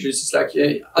the villages. It's like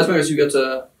as long as you get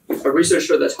a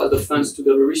researcher that has the funds to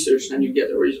do the research, then you get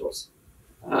the results.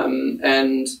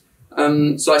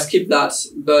 So I skipped that,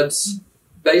 but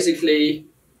basically,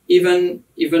 even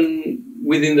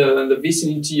within the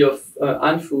vicinity of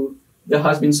Anfu, there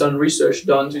has been some research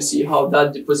done to see how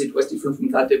that deposit was different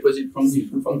from that deposit,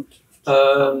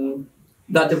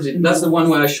 that deposit. That's the one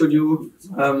where I showed you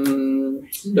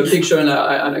the picture, and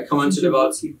I commented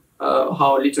about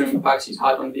how little impact it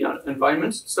had on the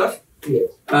environment stuff.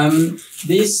 Yes.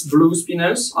 These blue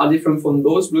spinels are different from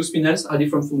those blue spinels, are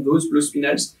different from those blue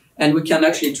spinels, and we can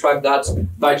actually track that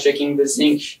by checking the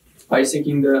zinc, by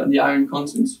checking the iron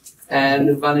content, and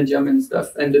the vanadium and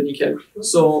stuff, and the nickel.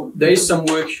 So there is some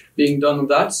work being done on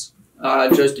that. I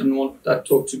just didn't want that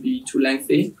talk to be too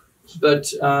lengthy.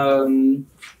 But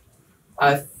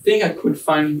I think I could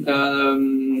find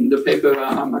the paper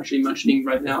I'm actually mentioning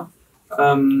right now,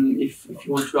 if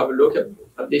you want to have a look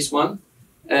at this one.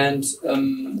 And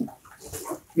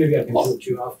maybe I can talk to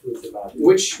you afterwards about it.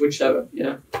 Whichever,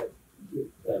 yeah.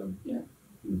 Yeah.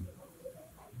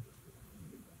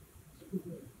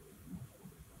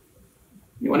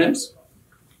 Anyone else?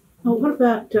 Well, what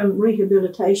about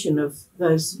rehabilitation of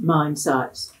those mine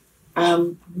sites,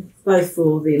 both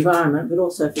for the environment but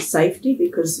also for safety,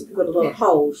 because you've got a lot of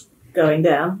holes going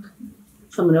down.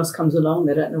 Someone else comes along,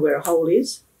 they don't know where a hole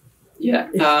is. Yeah,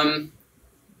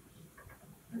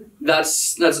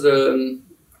 that's the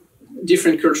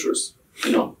different cultures,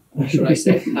 you know, should I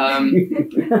say.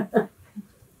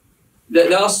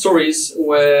 There are stories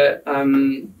where,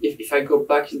 if I go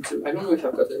back into, I don't know if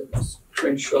I've got a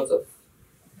screenshot of,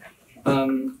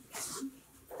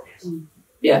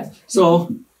 yeah,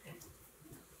 so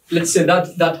let's say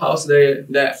that house there,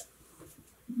 that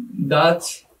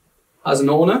has an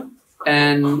owner,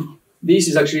 and this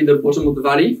is actually the bottom of the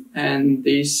valley, and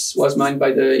this was mined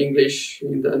by the English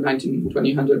in the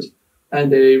 1900s, and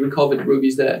they recovered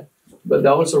rubies there. But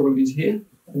there are also rubies here,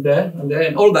 and there,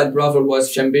 and all that gravel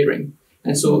was gem bearing.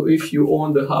 And so if you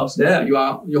own the house there,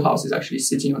 your house is actually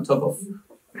sitting on top of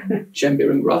gem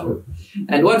bearing gravel.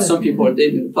 And what some people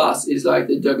did in the past is like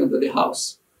they dug under the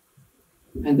house,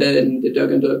 and then they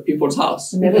dug under people's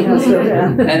house. And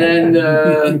then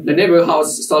the neighbor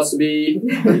house starts to be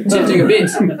tilting a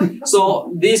bit. So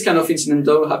these kind of incidents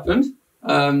though happened.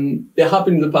 They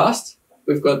happened in the past.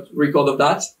 We've got record of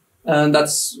that. And I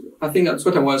think that's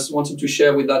what I wanted to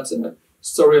share with that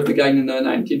story of the guy in the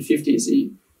 1950s.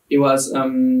 He was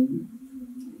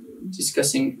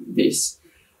discussing this.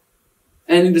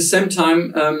 And at the same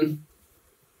time,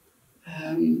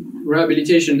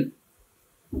 rehabilitation,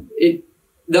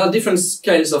 there are different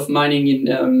scales of mining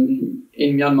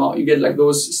in Myanmar. You get like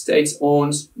those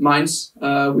state-owned mines,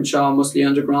 which are mostly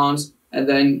underground. And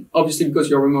then obviously because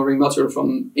you're removing material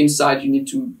from inside, you need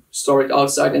to store it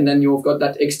outside. And then you've got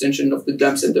that extension of the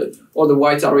dumps and or the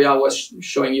white area I was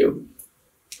showing you.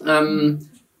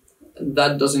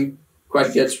 That doesn't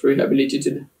quite get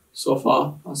rehabilitated so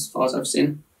far as I've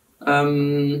seen.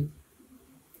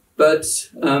 But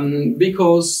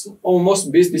because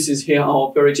almost businesses here are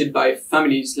operated by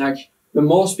families, like the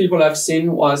most people I've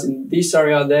seen was in this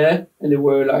area there, and there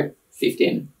were like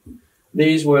 15.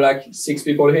 These were like 6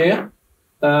 people here,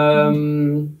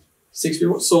 6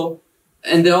 people. So,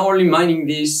 and they're only mining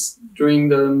this during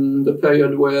the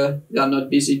period where they are not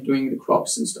busy doing the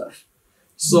crops and stuff.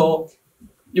 So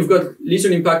you've got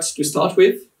little impact to start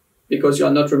with because you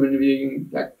are not removing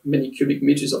like many cubic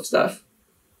meters of stuff.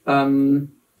 And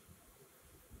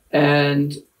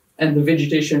the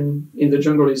vegetation in the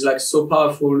jungle is like so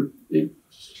powerful. In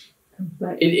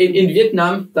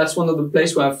Vietnam, that's one of the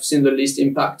places where I've seen the least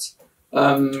impact,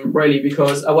 really,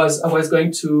 because I was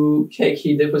going to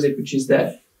Keiki deposit, which is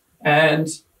there, and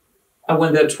I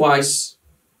went there twice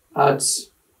at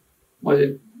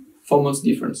 4 months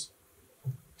difference,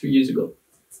 2 years ago,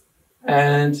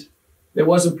 and there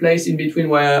was a place in between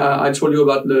where I told you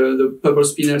about the purple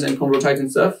spinners and chondrotite and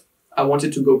stuff. I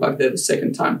wanted to go back there the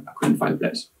second time. I couldn't find a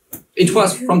place. It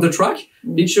was from the track,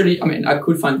 literally. I mean, I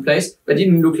could find a place, but it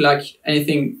didn't look like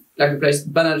anything like the place.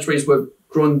 Banana trees were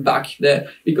grown back there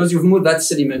because you've moved that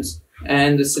sediment,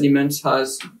 and the sediment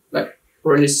has like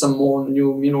released some more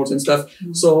new minerals and stuff.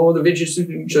 So the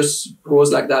vegetation just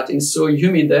grows like that. It's so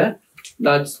humid there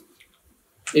that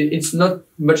it's not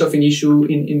much of an issue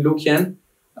in Luc Yen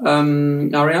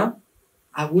area.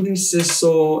 I wouldn't say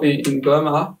so in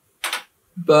Burma.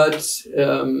 But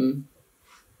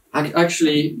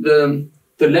actually, the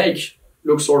lake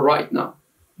looks all right now.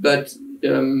 But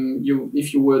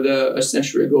if you were there a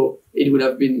century ago, it would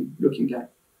have been looking like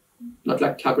not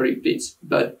like carbonic pits,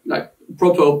 but like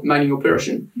proper mining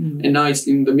operation. And now it's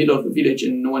in the middle of the village,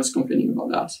 and no one's complaining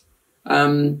about that.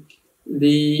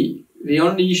 The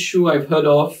only issue I've heard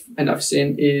of and I've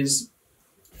seen is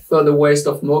further west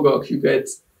of Mogok, you get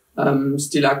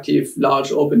still active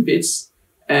large open pits,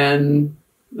 and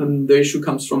the issue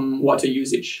comes from water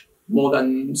usage more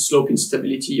than slope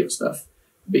instability of stuff,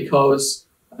 because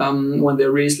when they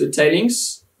release the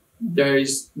tailings, there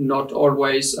is not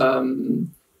always a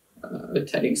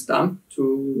tailings dam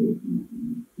to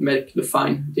make the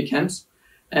fine decant,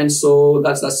 and so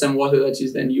that's the same water that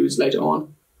is then used later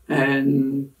on,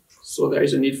 and so there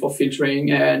is a need for filtering,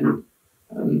 and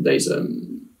there is a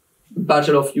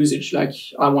battle of usage, like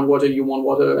I want water, you want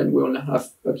water, and we only have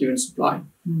a given supply.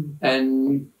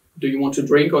 And do you want to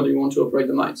drink or do you want to operate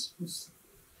the mines?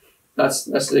 That's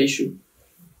the issue.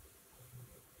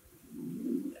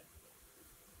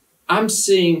 I'm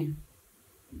seeing,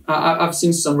 I've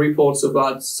seen some reports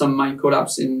about some mine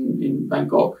collapse in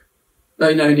Bangkok,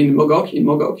 in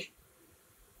Mogok.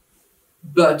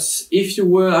 But if you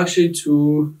were actually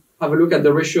to have a look at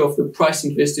the ratio of the price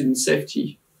invested in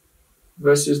safety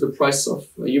versus the price of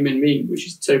a human being, which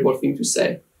is a terrible thing to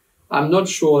say, I'm not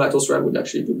sure that Australia would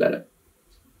actually do better.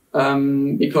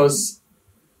 Because,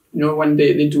 when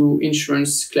they do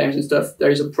insurance claims and stuff,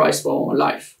 there is a price for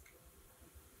life.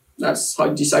 That's how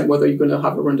you decide whether you're going to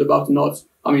have a roundabout or not.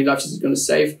 How many lives is it going to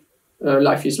save?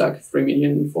 Life is like 3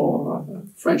 million for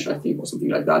French, I think, or something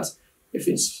like that. If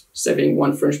it's saving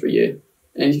 1 French per year.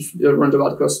 And if the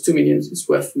roundabout costs 2 million, it's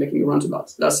worth making a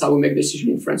roundabout. That's how we make decisions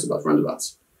in France about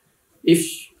roundabouts.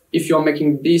 If you're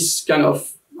making this kind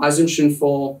of assumption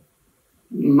for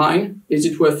mine, is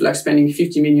it worth like spending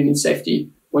 50 million in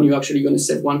safety when you're actually going to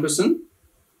save 1%?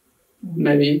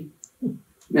 Maybe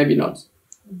not.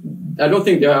 I don't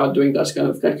think they are doing that kind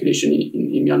of calculation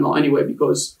in Myanmar anyway,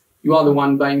 because you are the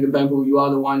one buying the bamboo, you are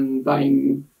the one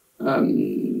buying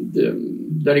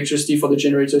the electricity for the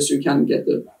generator, so you can get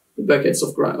the buckets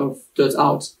of dirt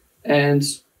out. And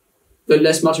the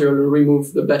less material you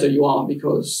remove, the better you are,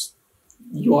 because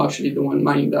you are actually the one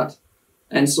mining that.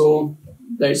 And so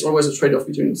there is always a trade-off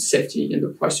between safety and the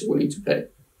price you're willing to pay.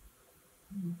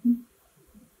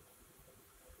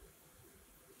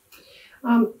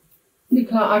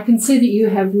 Nicolas, I can see that you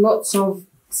have lots of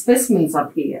specimens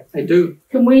up here. I do.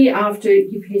 Can we, after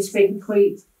you finish speaking, can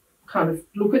we kind of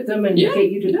look at them and get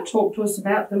you to talk to us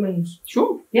about them? And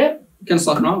Sure. Yeah. You can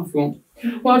start now if you want.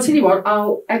 Well, I'll tell you what,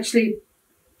 I'll actually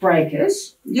break it.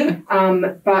 Yeah.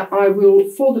 But I will,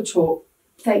 for the talk,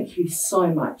 thank you so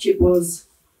much. It was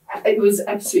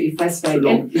absolutely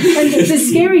fascinating. And the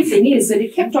scary thing is that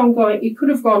it kept on going. You could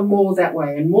have gone more that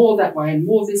way and more that way and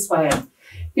more this way. And,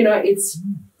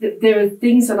 there are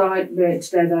things that I learned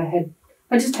today that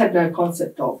I just had no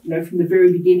concept of, from the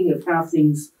very beginning of how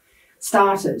things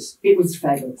started. It was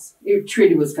fabulous. It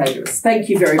truly was fabulous. Thank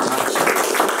you very much.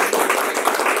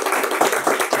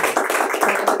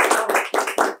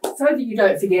 So that you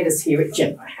don't forget us here at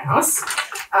Gemmo House,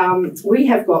 we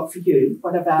have got for you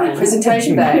one of our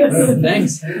presentation bags.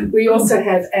 Thanks. We also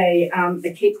have a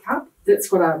keep cup that's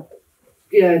got a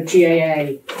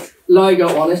GAA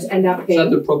logo on it, and up here. Is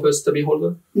that the proper stubby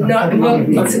holder? No, well,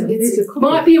 it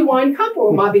might be a wine cup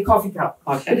or it might be a coffee cup,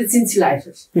 but it's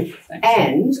insulated.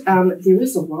 And there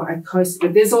is a coaster,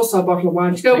 but there's also a bottle of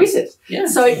wine to go with it. Yeah.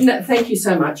 So thank you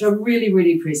so much. I really,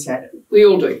 really appreciate it. We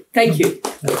all do. Thank you.